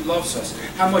much He loves us,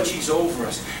 how much He's over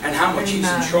us, and how much He's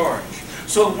in charge.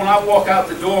 So when I walk out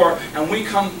the door and we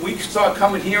start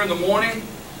coming here in the morning,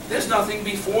 there's nothing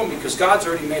before me because God's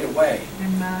already made a way.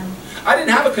 Amen. I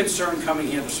didn't have a concern coming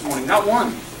here this morning, not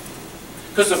one.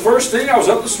 Because the first thing, I was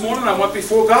up this morning, I went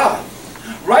before God.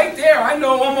 Right there, I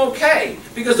know I'm okay.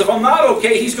 Because if I'm not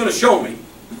okay, He's going to show me.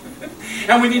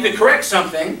 And we need to correct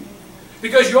something.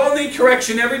 Because you all need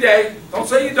correction every day. Don't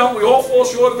say you don't. We all fall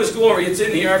short of His glory. It's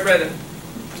in here. I've read it.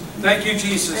 Thank you,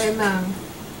 Jesus. Amen.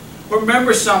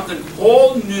 Remember something.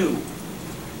 Paul knew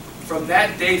from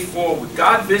that day forward,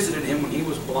 God visited him when he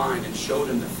was blind and showed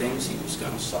him the things he was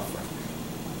going to suffer.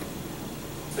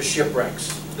 The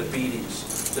shipwrecks, the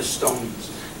beatings, the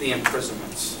stonings, the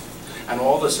imprisonments, and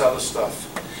all this other stuff.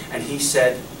 And he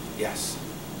said yes.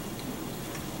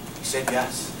 He said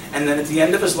yes. And then at the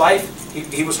end of his life,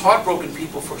 he was heartbroken.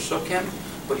 People forsook him,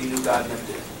 but he knew God never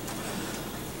did.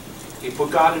 He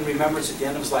put God in remembrance at the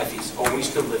end of his life. He's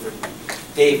always delivered me.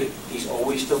 David, He's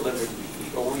always delivered me.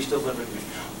 He always delivered me.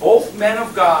 Both men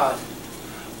of God,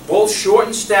 both short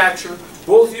in stature,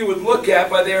 both you would look at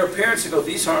by their appearance and go,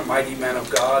 these aren't mighty men of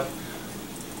God.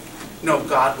 No,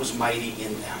 God was mighty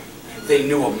in them. They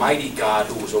knew a mighty God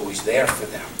who was always there for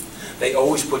them. They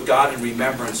always put God in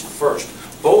remembrance first.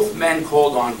 Both men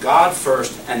called on God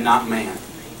first and not man.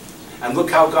 And look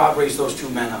how God raised those two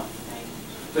men up.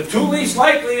 The two least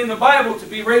likely in the Bible to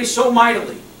be raised so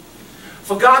mightily.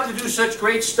 For God to do such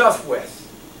great stuff with.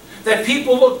 That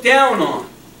people look down on.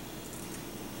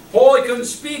 Paul, he couldn't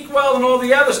speak well and all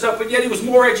the other stuff, but yet he was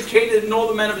more educated than all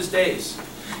the men of his days.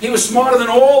 He was smarter than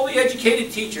all the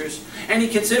educated teachers, and he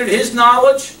considered his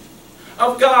knowledge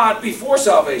of God before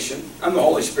salvation and the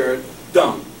Holy Spirit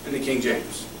dumb in the King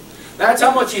James. That's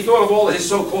how much he thought of all of his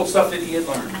so-called stuff that he had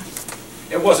learned.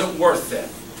 It wasn't worth it.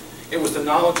 It was the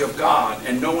knowledge of God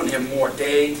and knowing Him more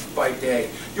day by day.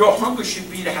 Your hunger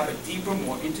should be to have a deeper,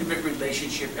 more intimate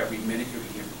relationship every minute you're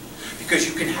here. Because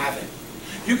you can have it.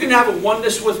 You can have a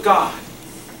oneness with God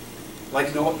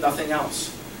like nothing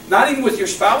else. Not even with your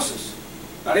spouses.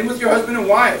 Not even with your husband and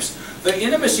wives. The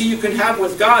intimacy you can have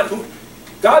with God.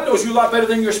 God knows you a lot better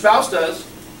than your spouse does.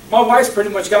 My wife's pretty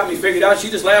much got me figured out. She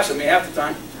just laughs at me half the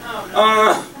time.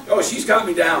 Oh, she's got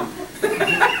me down.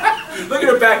 Look at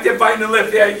her back there biting the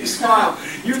lip there. You smile.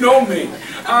 You know me.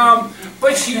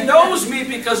 But she knows me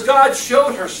because God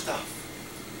showed her stuff.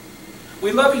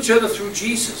 We love each other through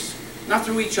Jesus, not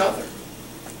through each other.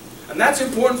 And that's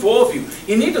important for all of you.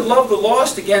 You need to love the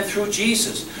lost again through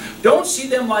Jesus. Don't see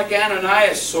them like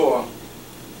Ananias saw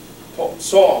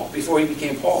Saul before he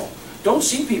became Paul. Don't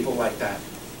see people like that.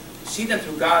 See them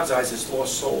through God's eyes as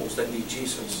lost souls that need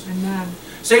Jesus. Amen.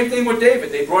 Same thing with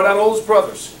David. They brought out all his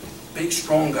brothers. Big,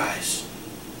 strong guys.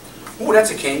 Oh,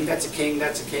 that's a king, that's a king,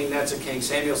 that's a king, that's a king.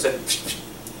 Samuel said,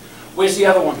 where's the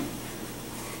other one?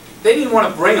 They didn't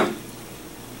want to bring him.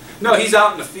 No, he's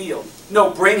out in the field.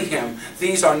 No, bring him.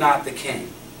 These are not the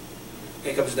king.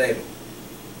 Here comes David.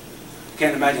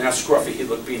 Can't imagine how scruffy he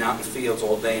looked being out in the fields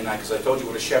all day and night, because I told you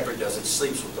what a shepherd does. It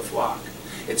sleeps with the flock.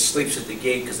 It sleeps at the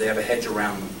gate because they have a hedge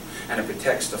around them, and it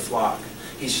protects the flock.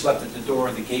 He slept at the door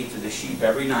of the gate to the sheep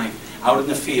every night, out in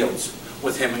the fields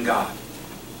with him and God.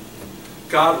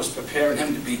 God was preparing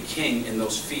him to be king in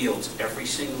those fields every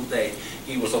single day.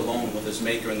 He was alone with his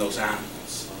maker and those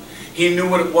animals. He knew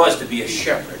what it was to be a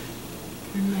shepherd.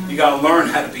 You got to learn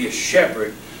how to be a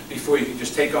shepherd before you can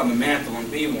just take on the mantle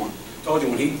and be one. I told you,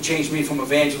 when he changed me from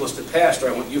evangelist to pastor,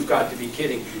 I went, you've got to be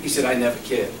kidding. He said, I never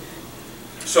kid.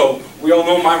 So we all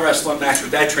know my wrestling match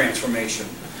with that transformation.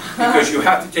 Because you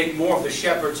have to take more of the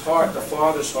shepherd's heart, the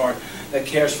father's heart, that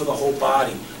cares for the whole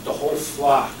body, the whole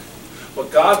flock. But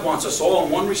God wants us all,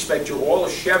 in one respect, you're all a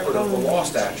shepherd of the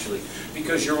lost, actually,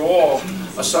 because you're all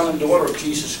a son and daughter of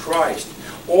Jesus Christ.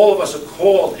 All of us are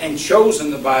called and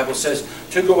chosen, the Bible says,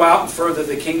 to go out and further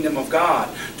the kingdom of God,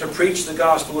 to preach the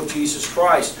gospel of Jesus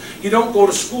Christ. You don't go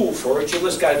to school for it. You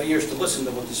just got ears to listen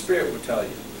to what the Spirit will tell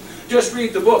you. Just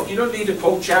read the book. You don't need to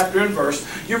quote chapter and verse.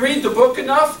 You read the book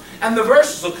enough, and the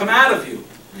verses will come out of you.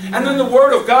 And then the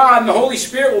Word of God and the Holy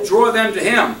Spirit will draw them to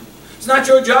Him. It's not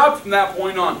your job from that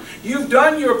point on. You've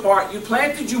done your part. You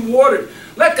planted, you watered.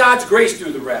 Let God's grace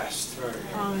do the rest.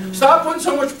 Stop putting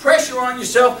so much pressure on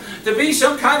yourself to be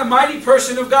some kind of mighty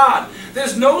person of God.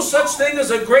 There's no such thing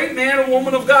as a great man or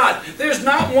woman of God. There's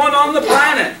not one on the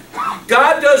planet.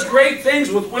 God does great things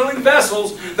with willing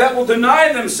vessels that will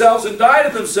deny themselves and die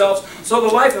to themselves so the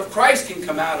life of Christ can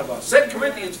come out of us. 2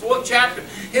 Corinthians 4th chapter.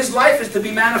 His life is to be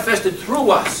manifested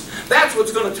through us. That's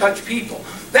what's going to touch people.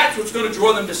 That's what's going to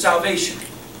draw them to salvation.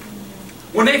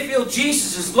 When they feel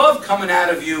Jesus' love coming out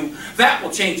of you, that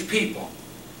will change people.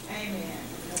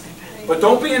 But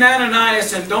don't be an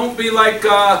Ananias and don't be like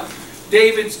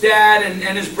David's dad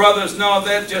and his brothers. No,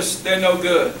 they're no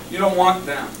good. You don't want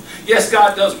them. Yes,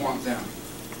 God does want them.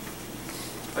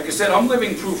 Like I said, I'm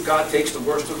living proof God takes the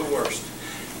worst of the worst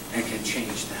and can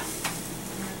change them.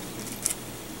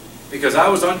 Because I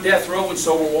was on death row and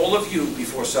so were all of you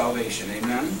before salvation.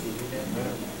 Amen?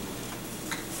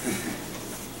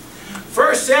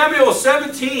 1 Samuel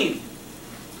 17.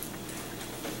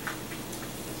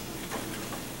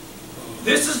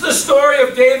 This is the story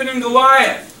of David and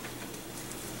Goliath.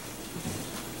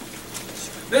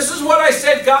 This is what I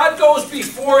said, God goes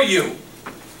before you.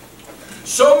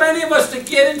 So many of us to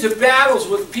get into battles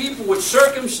with people, with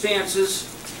circumstances.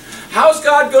 How's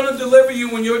God going to deliver you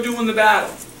when you're doing the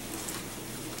battle?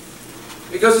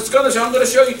 Because I'm going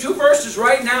to show you 2 verses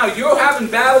right now. You're having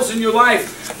battles in your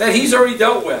life that He's already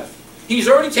dealt with. He's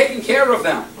already taken care of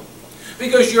them.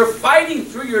 Because you're fighting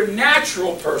through your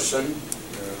natural person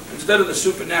instead of the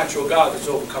supernatural God that's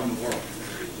overcome the world.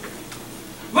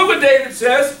 Look what David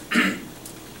says.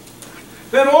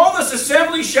 Then all this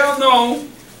assembly shall know,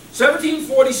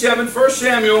 1747, 1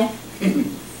 Samuel,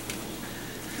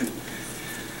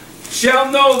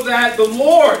 shall know that the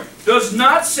Lord does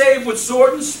not save with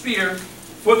sword and spear,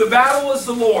 for the battle is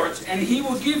the Lord's, and He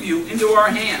will give you into our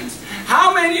hands.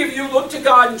 How many of you look to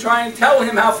God and try and tell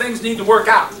Him how things need to work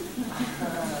out?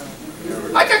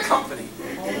 I got company.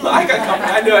 I got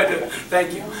company. I do.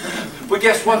 Thank you. But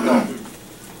guess what, though?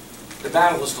 The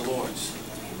battle is the Lord's.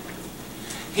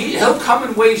 He'll come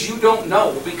in ways you don't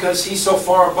know because He's so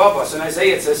far above us. In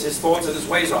Isaiah it says His thoughts and His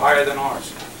ways are higher than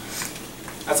ours.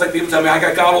 That's like people tell me, I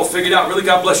got God all figured out. Really,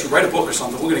 God bless you. Write a book or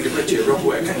something. We're going to get rich here real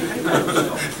quick.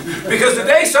 Because the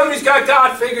day somebody's got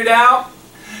God figured out,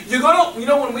 you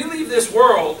know, when we leave this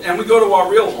world and we go to our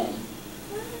real home,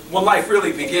 when life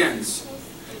really begins,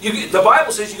 the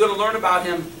Bible says you're going to learn about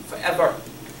Him forever.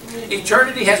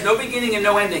 Eternity has no beginning and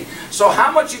no ending. So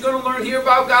how much are you going to learn here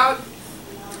about God?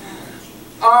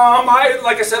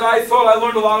 Like I said, I thought I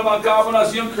learned a lot about God when I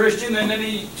was a young Christian, and then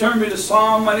He turned me to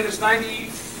Psalm, I think it's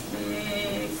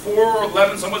 94 or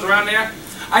 11, somewhere around there.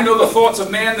 I know the thoughts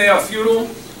of man, they are futile.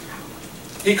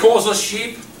 He calls us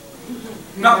sheep.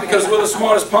 Not because we're the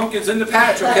smartest pumpkins in the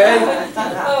patch, okay?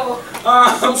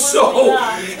 So,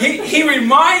 he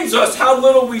reminds us how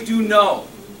little we do know.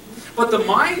 But the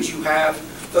mind you have,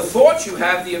 the thoughts you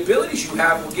have, the abilities you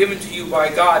have were given to you by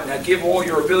God. Now give all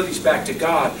your abilities back to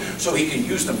God so He can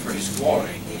use them for His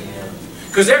glory.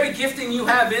 Because every gifting you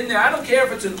have in there, I don't care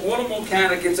if it's an auto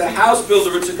mechanic, it's a house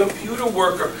builder, it's a computer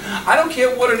worker. I don't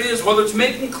care what it is, whether it's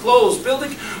making clothes,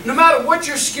 building, no matter what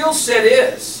your skill set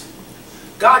is,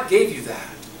 God gave you that.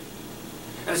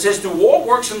 And it says, through all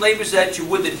works and labors that you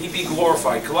would, that He be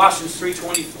glorified. Colossians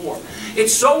 3:24.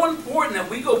 It's so important that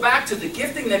we go back to the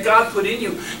gifting that God put in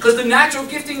you. Because the natural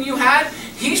gifting you had,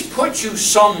 He's put you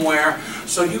somewhere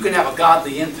so you can have a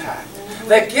godly impact.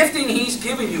 That gifting He's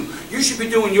given you, you should be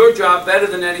doing your job better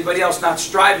than anybody else, not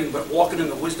striving, but walking in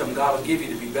the wisdom God will give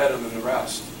you to be better than the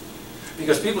rest.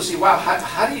 Because people say, wow,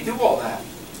 how do you do all that?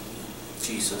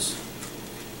 Jesus.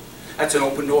 That's an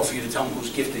open door for you to tell them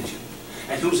who's gifted you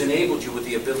and who's enabled you with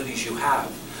the abilities you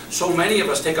have. So many of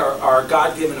us take our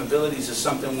God-given abilities as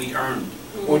something we earned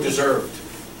or deserved.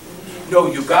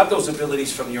 No, you got those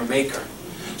abilities from your Maker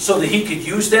so that He could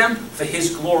use them for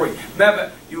His glory.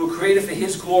 Remember, you were created for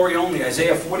His glory only,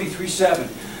 Isaiah 43:7.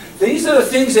 These are the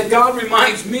things that God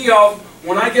reminds me of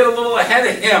when I get a little ahead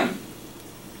of Him.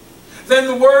 Then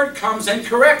the Word comes and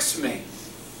corrects me.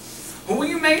 Who are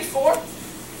you made for?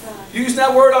 Use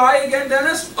that word I again,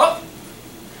 Dennis? Oh.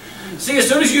 See, as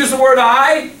soon as you use the word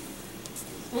I,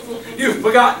 You've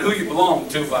forgotten who you belong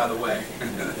to, by the way.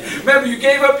 Remember, you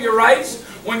gave up your rights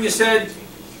when you said,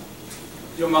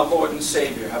 "You're my Lord and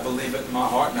Savior. I believe it in my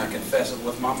heart and I confess it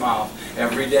with my mouth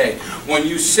every day." When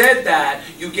you said that,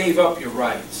 you gave up your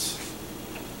rights.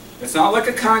 It's not like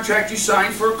a contract you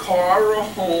signed for a car or a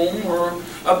home or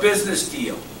a business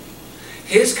deal.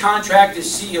 His contract is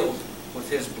sealed with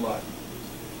His blood.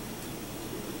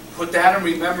 Put that in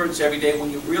remembrance every day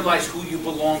when you realize who you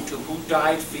belong to, who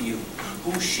died for you,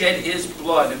 who shed His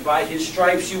blood, and by His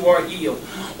stripes you are healed.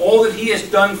 All that He has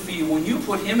done for you, when you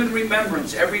put Him in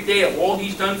remembrance every day of all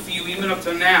He's done for you, even up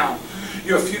to now,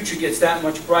 your future gets that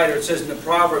much brighter. It says in the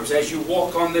Proverbs, as you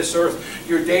walk on this earth,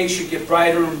 your days should get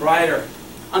brighter and brighter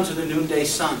unto the noonday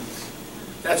sun.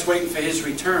 That's waiting for His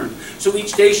return. So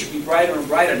each day should be brighter and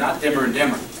brighter, not dimmer and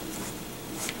dimmer.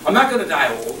 I'm not going to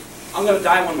die old. I'm going to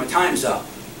die when my time's up.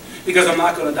 Because I'm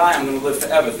not going to die, I'm going to live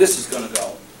forever. This is going to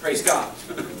go. Praise God.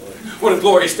 What a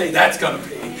glorious day that's going to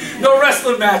be. No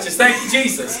wrestling matches. Thank you,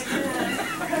 Jesus.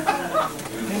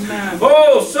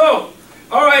 Oh, so,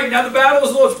 all right, now the battle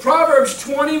is Lord's. Proverbs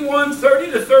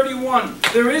 21:30-31.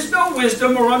 There is no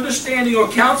wisdom or understanding or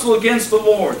counsel against the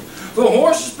Lord. The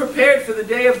horse is prepared for the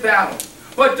day of battle,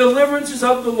 but deliverance is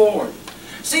of the Lord.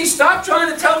 See, stop trying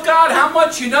to tell God how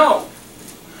much you know.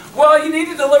 Well, you need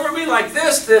to deliver me like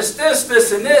this, this, this,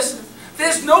 this, and this.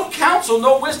 There's no counsel,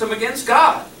 no wisdom against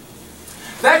God.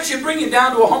 That should bring you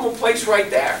down to a humble place right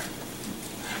there.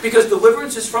 Because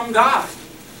deliverance is from God.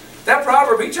 That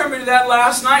proverb, he turned me to that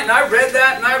last night, and I read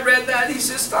that, and I read that. And he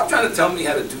says, stop trying to tell me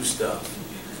how to do stuff.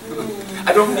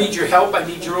 I don't need your help, I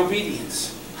need your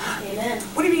obedience. Amen.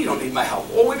 What do you mean you don't need my help?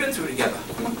 Well, we've been through together.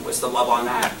 What's the love on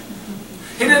that?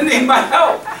 He didn't need my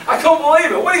help. I can't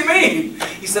believe it. What do you mean?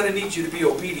 He said, I need you to be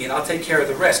obedient. I'll take care of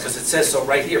the rest, because it says so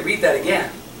right here. Read that again.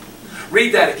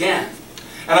 Read that again.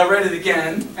 And I read it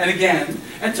again and again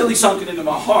until he sunk it into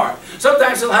my heart.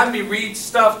 Sometimes he'll have me read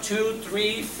stuff 2,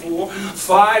 3, 4,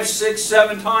 5, 6,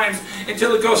 7 times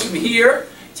until it goes from here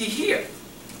to here.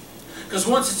 Because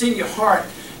once it's in your heart,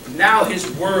 now His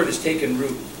Word has taken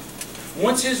root.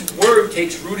 Once His Word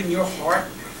takes root in your heart,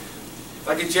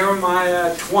 like in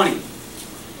Jeremiah 20,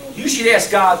 you should ask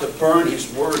God to burn His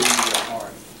Word into your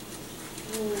heart.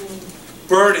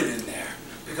 Burn it in there.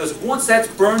 Because once that's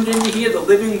burned into here, the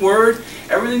living Word,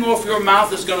 everything off your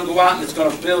mouth is going to go out and it's going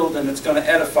to build and it's going to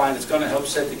edify and it's going to help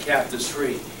set the captives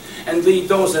free. And lead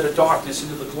those that are darkness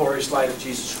into the glorious light of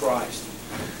Jesus Christ.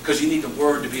 Because you need the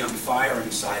Word to be on fire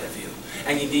inside of you.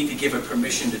 And you need to give it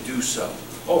permission to do so.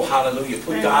 Oh, hallelujah.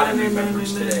 Put God in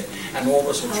remembrance today. And all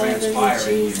this will transpire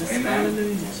in you. Amen.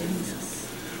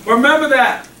 Remember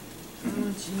that.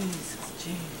 Oh, Jesus,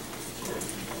 Jesus.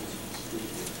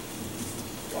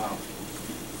 Wow.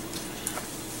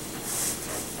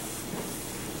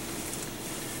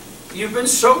 You've been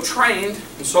so trained,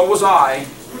 and so was I,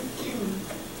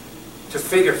 to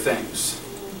figure things.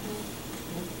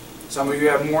 Some of you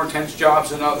have more intense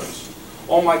jobs than others.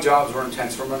 All my jobs were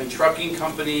intense, from running trucking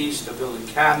companies, to building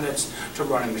cabinets, to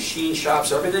running machine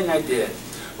shops. Everything I did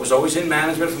was always in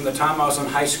management from the time I was in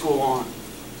high school on.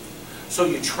 So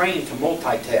you train to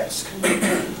multitask.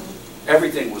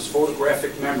 Everything was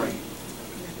photographic memory.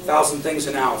 1,000 things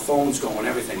an hour, phones going,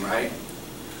 everything, right?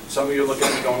 Some of you are looking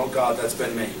at me going, oh God, that's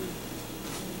been me.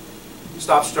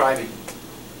 Stop striving.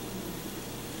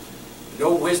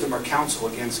 No wisdom or counsel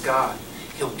against God.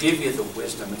 He'll give you the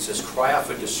wisdom. It says, cry out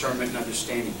for discernment and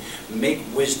understanding. Make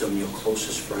wisdom your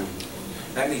closest friend.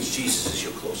 That means Jesus is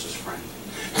your closest friend.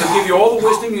 He'll give you all the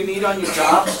wisdom you need on your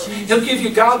job. He'll give you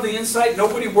godly insight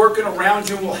nobody working around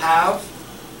you will have.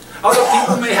 Other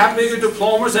people may have bigger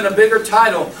diplomas and a bigger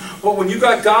title. But when you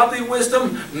got godly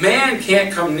wisdom, man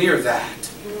can't come near that.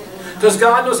 Because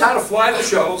God knows how to fly the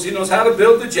shuttles. He knows how to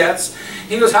build the jets.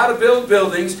 He knows how to build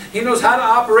buildings. He knows how to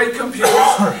operate computers.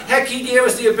 Heck, He gave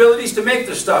us the abilities to make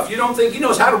the stuff. You don't think He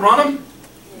knows how to run them?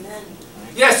 Amen.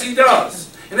 Yes, He does.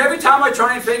 And every time I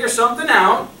try and figure something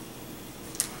out,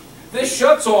 this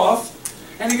shuts off,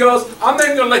 and He goes, I'm not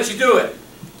even going to let you do it.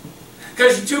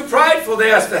 Because you're too prideful to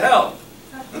ask for help.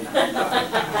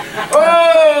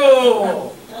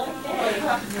 Oh!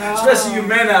 Okay. Especially you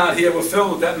men out here, we're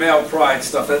filled with that male pride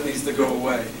stuff. That needs to go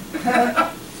away.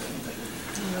 Oh,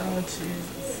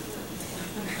 Jesus.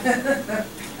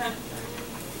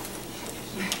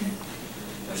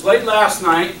 It was late last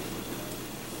night.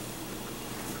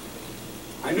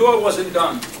 I knew I wasn't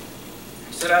done.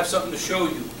 I said, I have something to show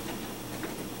you.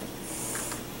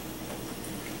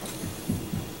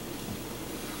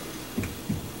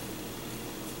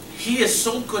 He is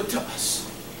so good to us.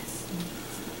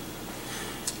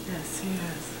 Yes, He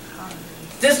is.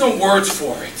 Hallelujah. There's no words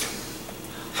for it.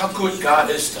 how good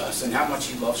God is to us and how much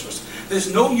He loves us.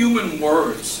 There's no human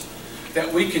words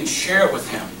that we can share with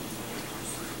Him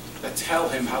that tell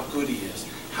Him how good He is,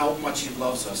 how much He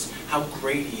loves us, how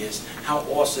great He is, how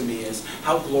awesome He is,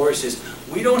 how glorious He is.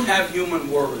 We don't have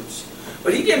human words.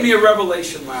 But He gave me a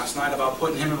revelation last night about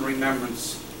putting Him in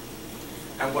remembrance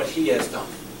and what He has done.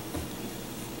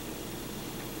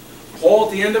 Paul,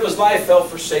 at the end of his life, felt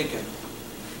forsaken.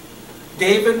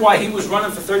 David, while he was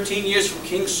running for 13 years from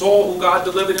King Saul, who God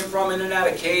delivered him from in and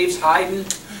out of caves, hiding,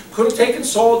 could have taken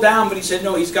Saul down, but he said,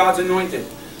 no, he's God's anointed.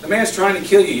 The man's trying to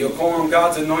kill you. You're calling him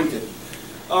God's anointed.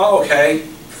 Oh, okay.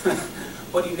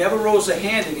 But he never rose a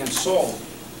hand against Saul.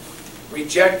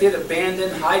 Rejected,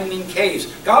 abandoned, hiding in caves.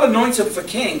 God anoints him for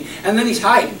king, and then he's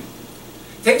hiding.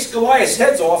 Takes Goliath's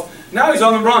heads off. Now he's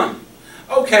on the run.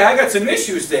 Okay, I got some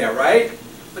issues there, right?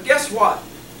 But guess what?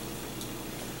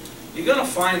 You're going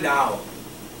to find out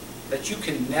that you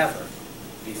can never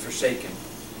be forsaken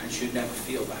and should never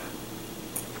feel that.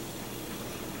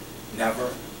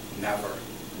 Never, never,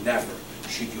 never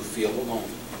should you feel alone.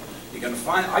 You're going to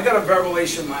find, I got a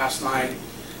revelation last night.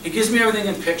 He gives me everything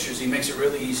in pictures. He makes it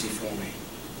really easy for me.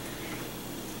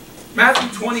 Matthew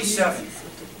 27. Give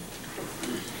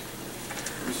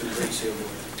me some grace here, Lord.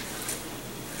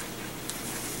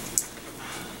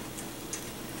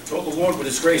 I told the Lord with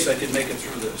His grace I could make it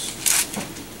through this.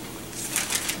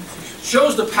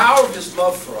 Shows the power of His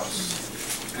love for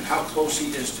us and how close He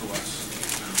is to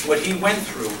us. What He went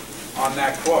through on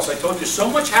that cross. I told you so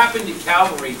much happened at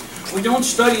Calvary. We don't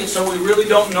study it, so we really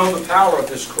don't know the power of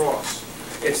this cross.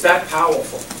 It's that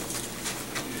powerful.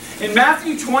 In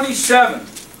Matthew 27,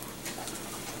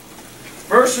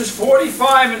 verses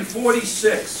 45 and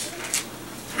 46.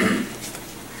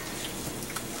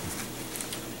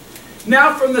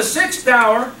 Now from the 6th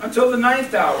hour until the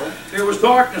 9th hour, there was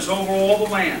darkness over all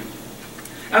the land.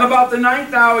 And about the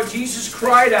 9th hour, Jesus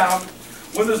cried out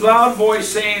with His loud voice,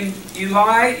 saying,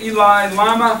 Eli, Eli,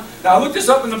 lama. Now look this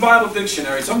up in the Bible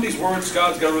dictionary. Some of these words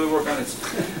God's got to really work on.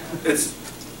 It's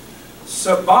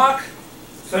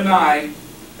sabachthani.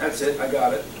 That's it, I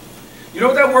got it. You know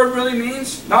what that word really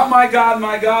means? Not my God,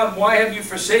 why have you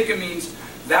forsaken me? Means,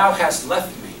 thou hast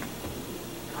left me.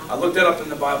 I looked that up in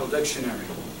the Bible dictionary.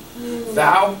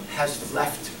 Thou hast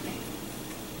left me.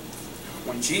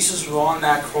 When Jesus was on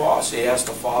that cross, He asked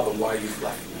the Father, why you've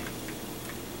left me.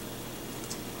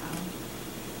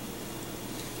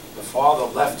 The Father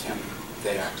left Him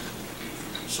there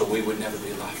so we would never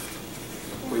be left.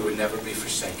 We would never be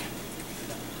forsaken.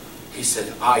 He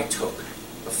said, I took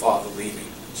the Father leaving,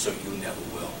 so you never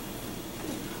will.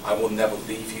 I will never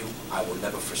leave you. I will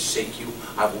never forsake you.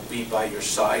 I will be by your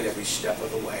side every step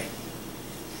of the way.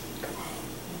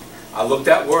 I looked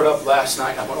that word up last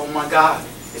night. I went, oh my God.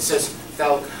 It says,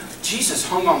 Jesus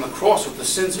hung on the cross with the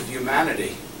sins of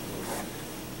humanity.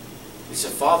 He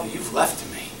said, Father, you've left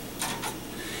me.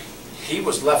 He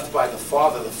was left by the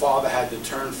Father. The Father had to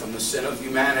turn from the sin of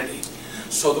humanity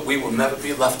so that we will never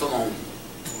be left alone.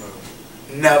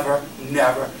 Never,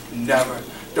 never, never.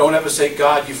 Don't ever say,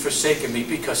 God, you've forsaken me,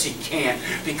 because He can't,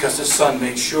 because the Son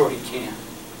made sure He can.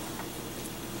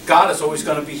 God is always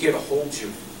going to be here to hold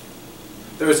you.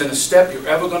 There isn't a step you're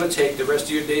ever going to take the rest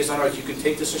of your days on earth. You can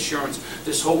take this assurance.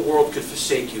 This whole world could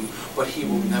forsake you, but He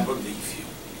will never leave you.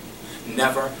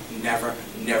 Never, never,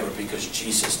 never, because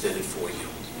Jesus did it for you.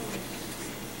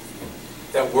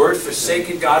 That word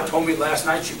forsaken, God told me last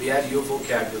night, should be out of your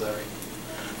vocabulary.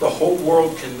 The whole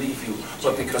world can leave you,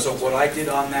 but because of what I did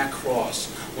on that cross,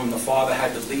 when the Father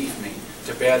had to leave me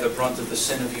to bear the brunt of the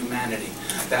sin of humanity,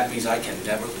 that means I can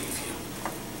never leave you.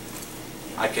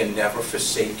 I can never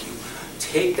forsake you.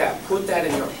 Take that, put that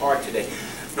in your heart today.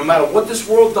 No matter what this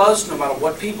world does, no matter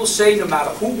what people say, no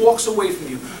matter who walks away from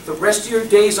you, the rest of your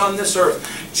days on this earth,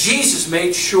 Jesus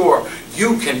made sure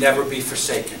you can never be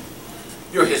forsaken.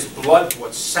 You're His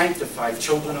blood-bought, sanctified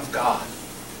children of God.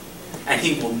 And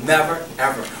He will never,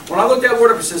 ever. When I looked that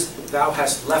word up, it says, thou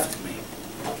hast left me.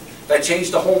 That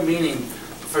changed the whole meaning,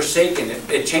 forsaken.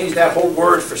 It changed that whole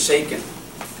word, forsaken.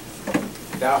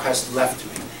 Thou hast left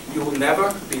me. You will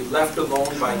never be left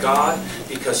alone by God,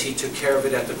 because He took care of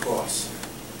it at the cross.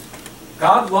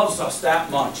 God loves us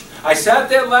that much. I sat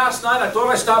there last night, I thought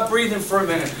I stopped breathing for a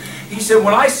minute. He said,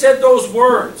 when I said those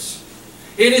words,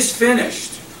 it is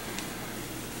finished.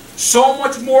 So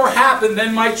much more happened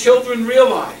than my children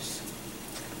realized.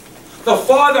 The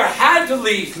Father had to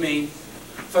leave me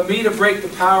for me to break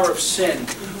the power of sin,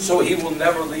 so He will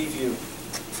never leave you.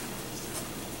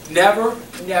 Never,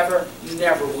 never,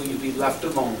 never will you be left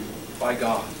alone by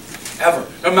God. Ever.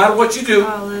 No matter what you do.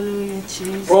 Hallelujah,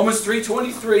 Jesus. Romans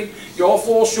 3:23, you all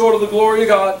fall short of the glory of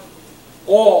God.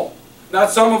 All. Not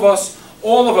some of us.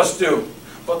 All of us do.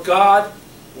 But God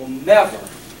will never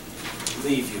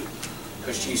leave you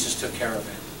because Jesus took care of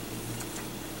it.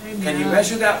 Amen. Can you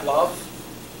measure that love?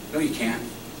 No, you can't.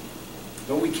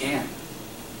 No, we can't.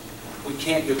 We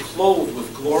can't. You're clothed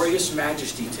with glorious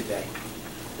majesty today.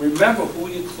 Remember who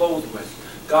you're clothed with.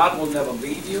 God will never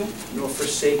leave you nor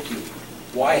forsake you.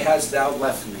 Why hast thou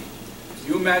left me?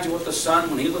 Can you imagine what the Son,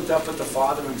 when he looked up at the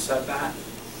Father and said that?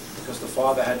 Because the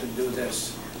Father had to do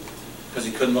this. Because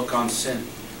he couldn't look on sin.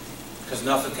 Because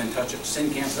nothing can touch it. Sin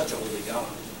can't touch a holy God.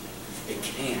 It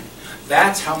can't.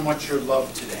 That's how much you're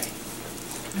loved today.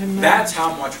 Amen. That's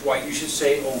how much why you should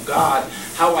say, oh God,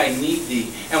 how I need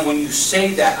thee. And when you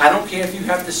say that, I don't care if you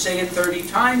have to say it 30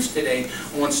 times today.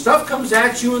 When stuff comes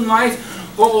at you in life,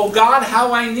 go, oh God,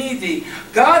 how I need thee.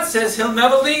 God says he'll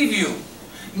never leave you.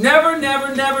 Never,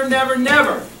 never, never, never,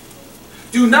 never.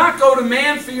 Do not go to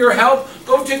man for your help.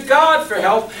 Go to God for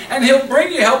help. And he'll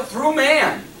bring you help through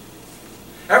man.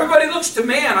 Everybody looks to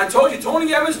man. I told you,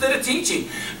 Tony Evans did a teaching.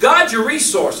 God's your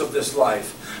resource of this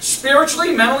life.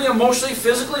 Spiritually, mentally, emotionally,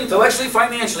 physically, intellectually,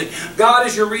 financially. God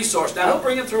is your resource. Now, he'll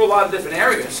bring it through a lot of different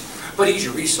areas, but he's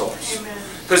your resource.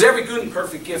 Because every good and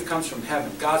perfect gift comes from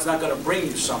heaven. God's not going to bring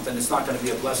you something that's not going to be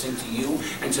a blessing to you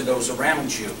and to those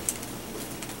around you.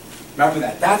 Remember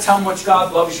that. That's how much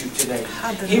God loves you today.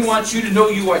 He wants you to know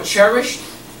you are cherished.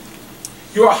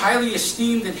 You are highly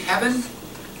esteemed in heaven.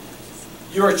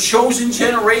 You're a chosen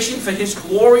generation for his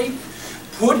glory.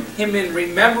 Put him in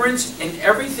remembrance in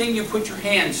everything you put your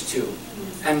hands to.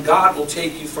 And God will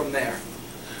take you from there.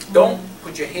 Don't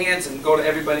put your hands and go to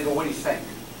everybody and go, what do you think?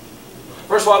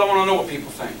 First of all, I don't want to know what people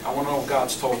think. I want to know what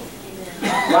God's told me.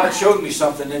 God showed me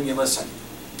something, then you listen.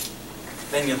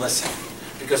 Then you listen.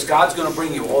 Because God's going to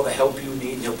bring you all the help you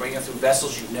need. And he'll bring you through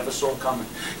vessels you never saw coming.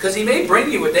 Because he may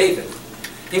bring you a David.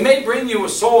 He may bring you a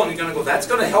soul and you're going to go, that's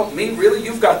going to help me? Really?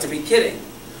 You've got to be kidding.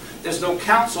 There's no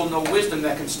counsel, no wisdom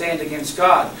that can stand against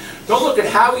God. Don't look at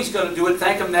how he's going to do it.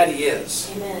 Thank him that he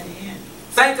is. Amen.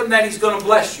 Thank him that he's going to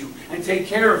bless you and take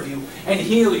care of you and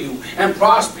heal you and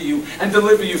prosper you and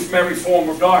deliver you from every form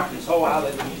of darkness. Oh,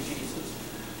 hallelujah, Jesus.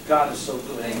 God is so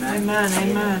good. Amen. Amen.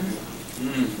 Amen.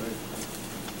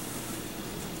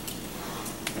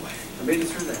 I made it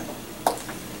through that.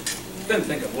 Didn't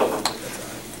think I would.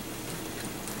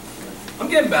 I'm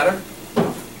getting better.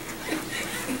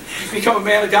 Become a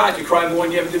man of God, you cry more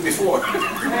than you ever did before.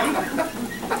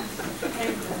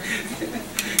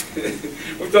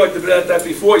 We talked about that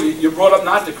before. You're brought up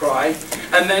not to cry,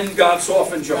 and then God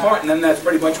softens your heart, and then that's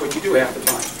pretty much what you do half the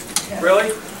time.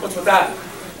 Really? What's with that?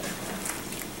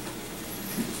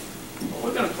 Well,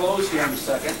 we're going to close here in a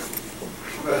second.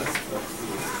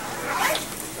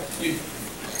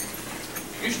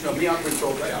 You should know me, I'm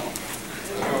controlled down.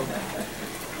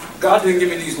 God didn't give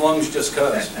me these lungs just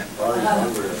because.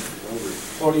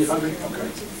 Claudia's hungry? Okay.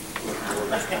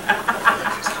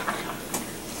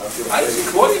 I didn't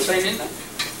see Claudia saying anything.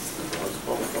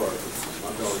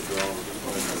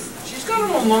 She's got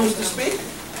her own lungs to speak.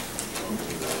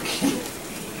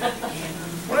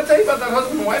 What did I tell you about that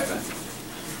husband and wife then?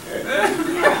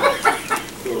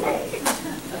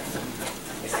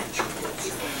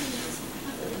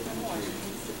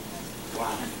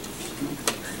 Wow.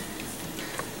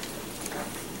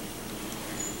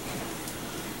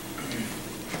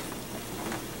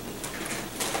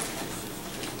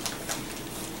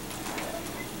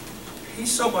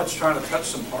 He's so much trying to touch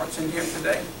some hearts in here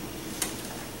today.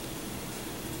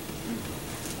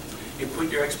 You put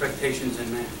your expectations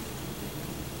in man.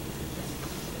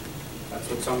 That's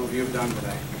what some of you have done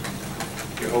today.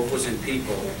 Your hope was in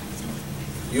people.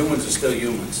 Humans are still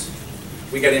humans.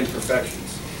 We got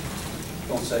imperfections.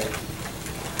 Don't say it.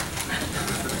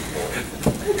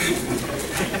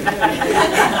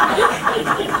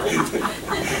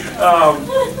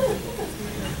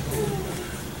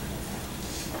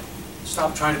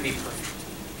 Stop trying to be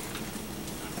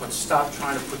perfect. But stop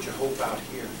trying to put your hope out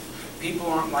here. People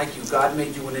aren't like you. God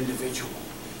made you an individual.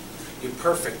 You're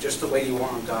perfect just the way you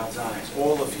are in God's eyes.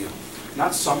 All of you.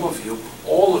 Not some of you.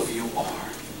 All of you are.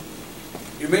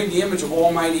 You're made in the image of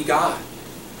Almighty God.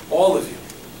 All of you.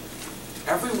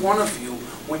 Every one of you,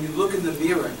 when you look in the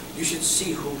mirror, you should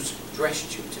see who's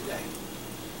dressed you today.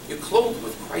 You're clothed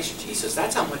with Christ Jesus.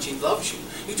 That's how much he loves you.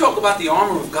 You talk about the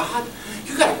armor of God.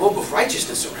 You got a robe of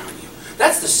righteousness around you.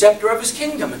 That's the scepter of his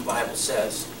kingdom, the Bible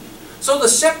says. So the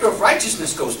scepter of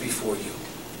righteousness goes before you.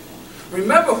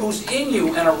 Remember who's in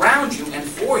you and around you and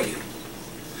for you.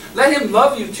 Let him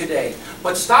love you today.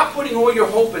 But stop putting all your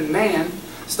hope in man.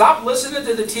 Stop listening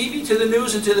to the TV, to the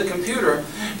news, and to the computer.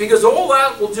 Because all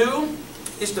that will do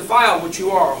is defile what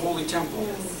you are, a holy temple.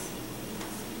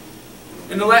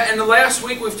 In the last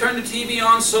week, we've turned the TV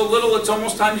on so little, it's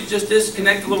almost time to just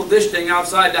disconnect the little dish thing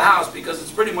outside the house because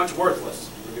it's pretty much worthless.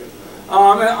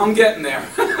 I'm getting there.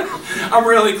 I'm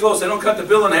really close. I don't cut the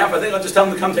bill in half. I think I'll just tell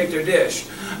them to come take their dish.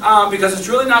 Because it's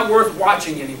really not worth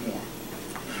watching anymore.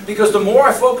 Because the more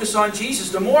I focus on Jesus,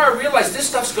 the more I realize this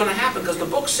stuff's going to happen. Because the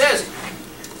book says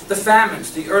the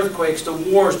famines, the earthquakes, the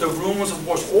wars, the rumors of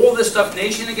wars, all this stuff,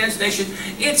 nation against nation,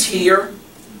 it's here.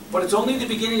 But it's only the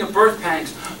beginning of birth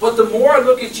pangs. But the more I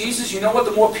look at Jesus, you know what?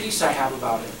 The more peace I have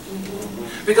about it.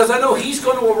 Because I know He's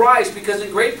going to arise. Because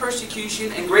in great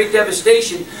persecution and great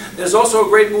devastation, there's also a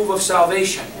great move of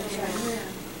salvation.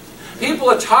 People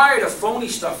are tired of phony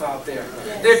stuff out there.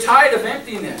 They're tired of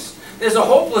emptiness. There's a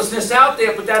hopelessness out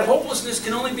there, but that hopelessness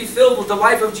can only be filled with the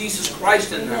life of Jesus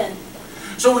Christ in them.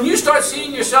 So when you start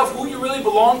seeing yourself who you really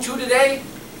belong to today,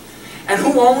 and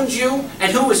who owns you,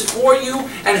 and who is for you,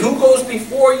 and who goes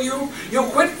before you,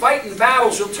 you'll quit fighting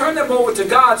battles. You'll turn them over to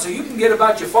God so you can get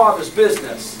about your Father's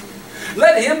business.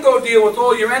 Let Him go deal with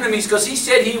all your enemies because He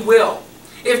said He will.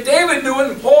 If David knew it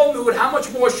and Paul knew it, how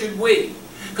much more should we?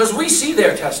 Because we see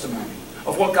their testimony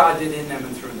of what God did in them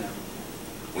and through them.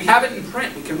 We have it in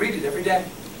print. We can read it every day.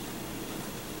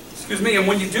 Excuse me. And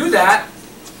when you do that,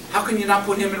 how can you not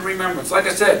put Him in remembrance? Like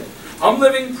I said, I'm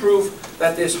living proof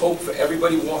that there's hope for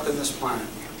everybody walking this planet.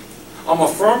 I'm a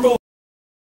firm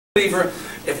believer,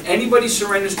 if anybody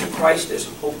surrenders to Christ, there's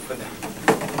hope for them.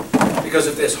 Because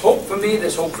if there's hope for me,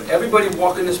 there's hope for everybody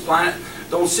walking this planet.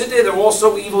 Don't sit there, they're all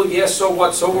so evil. Yes, so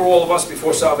what? So were all of us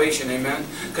before salvation, amen?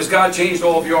 Because God changed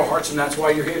all of your hearts, and that's why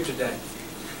you're here today.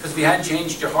 Because if He hadn't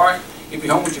changed your heart, you'd be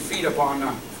home with your feet up on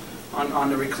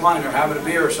the recliner having a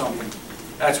beer or something.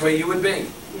 That's where you would be.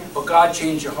 But God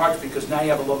changed your hearts because now you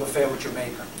have a love affair with your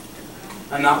Maker.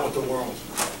 And not with the world.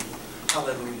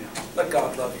 Hallelujah. Let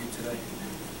God love you today.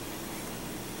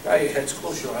 Bow your heads,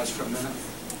 close your eyes for a minute.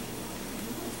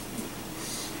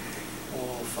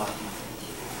 Oh, Father.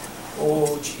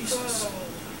 Oh, Jesus.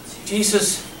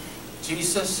 Jesus,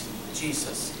 Jesus,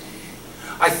 Jesus.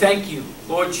 I thank you,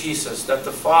 Lord Jesus, that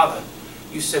the Father,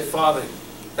 you said, Father,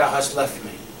 Thou hast left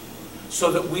me,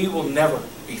 so that we will never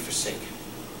be forsaken.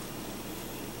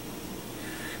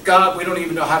 God, we don't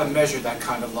even know how to measure that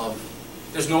kind of love.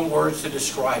 There's no words to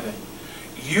describe it.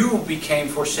 You became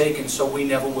forsaken, so we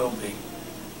never will be.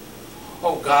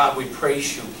 Oh God, we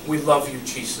praise you. We love you,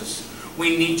 Jesus.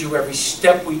 We need you every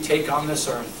step we take on this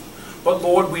earth. But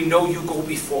Lord, we know you go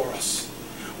before us.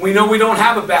 We know we don't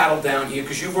have a battle down here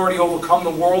because you've already overcome the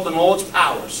world and all its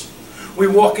powers. We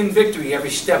walk in victory every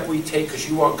step we take because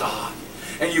you are God.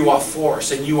 And you are for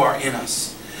us and you are in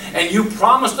us. And you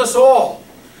promised us all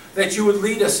that you would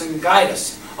lead us and guide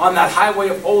us on that highway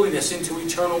of holiness into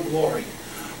eternal glory.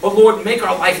 But Lord, make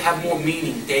our life have more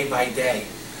meaning day by day,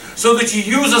 so that you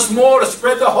use us more to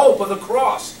spread the hope of the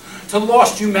cross to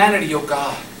lost humanity, oh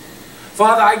God.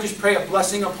 Father, I just pray a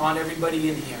blessing upon everybody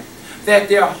in here, that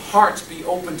their hearts be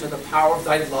open to the power of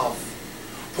thy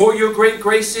love. Pour your great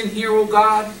grace in here, oh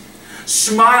God.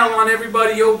 Smile on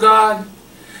everybody, oh God.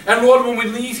 And Lord, when we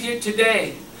leave here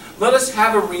today, let us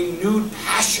have a renewed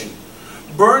passion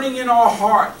burning in our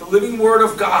heart, the living Word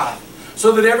of God,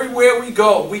 so that everywhere we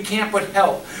go, we can't but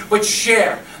help, but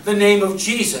share the name of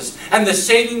Jesus and the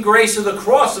saving grace of the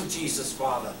cross of Jesus,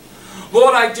 Father.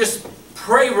 Lord, I just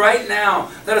pray right now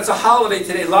that it's a holiday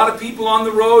today. A lot of people on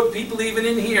the road, people even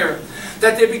in here,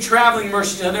 that there be traveling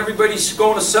mercies and everybody's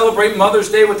going to celebrate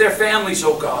Mother's Day with their families,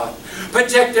 oh God.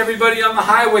 Protect everybody on the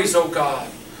highways, oh God.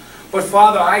 But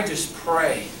Father, I just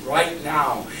pray right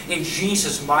now, in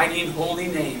Jesus' mighty and holy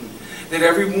name, that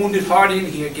every wounded heart in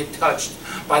here get touched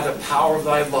by the power of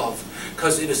thy love,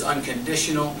 because it is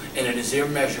unconditional and it is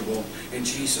immeasurable. In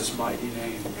Jesus' mighty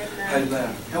name.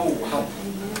 Amen. Oh,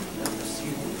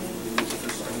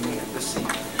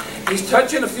 He's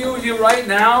touching a few of you right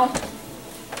now.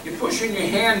 You're pushing your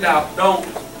hand out. Don't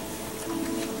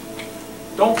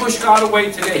push God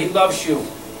away today. He loves you.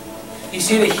 He's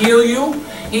here to heal you.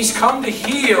 He's come to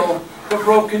heal the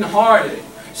brokenhearted,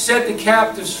 set the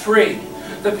captives free.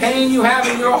 The pain you have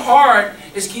in your heart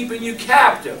is keeping you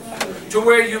captive to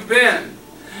where you've been.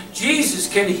 Jesus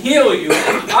can heal you.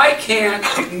 I can't.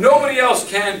 Nobody else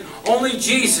can. Only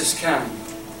Jesus can.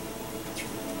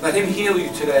 Let Him heal you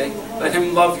today. Let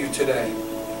Him love you today.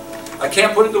 I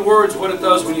can't put into words what it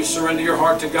does when you surrender your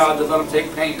heart to God to let Him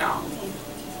take pain out.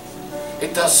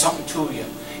 It does something to you.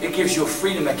 It gives you a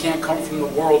freedom that can't come from the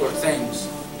world or things.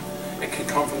 It can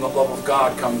come from the love of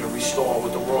God, come to restore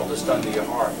what the world has done to your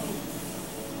heart.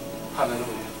 Hallelujah.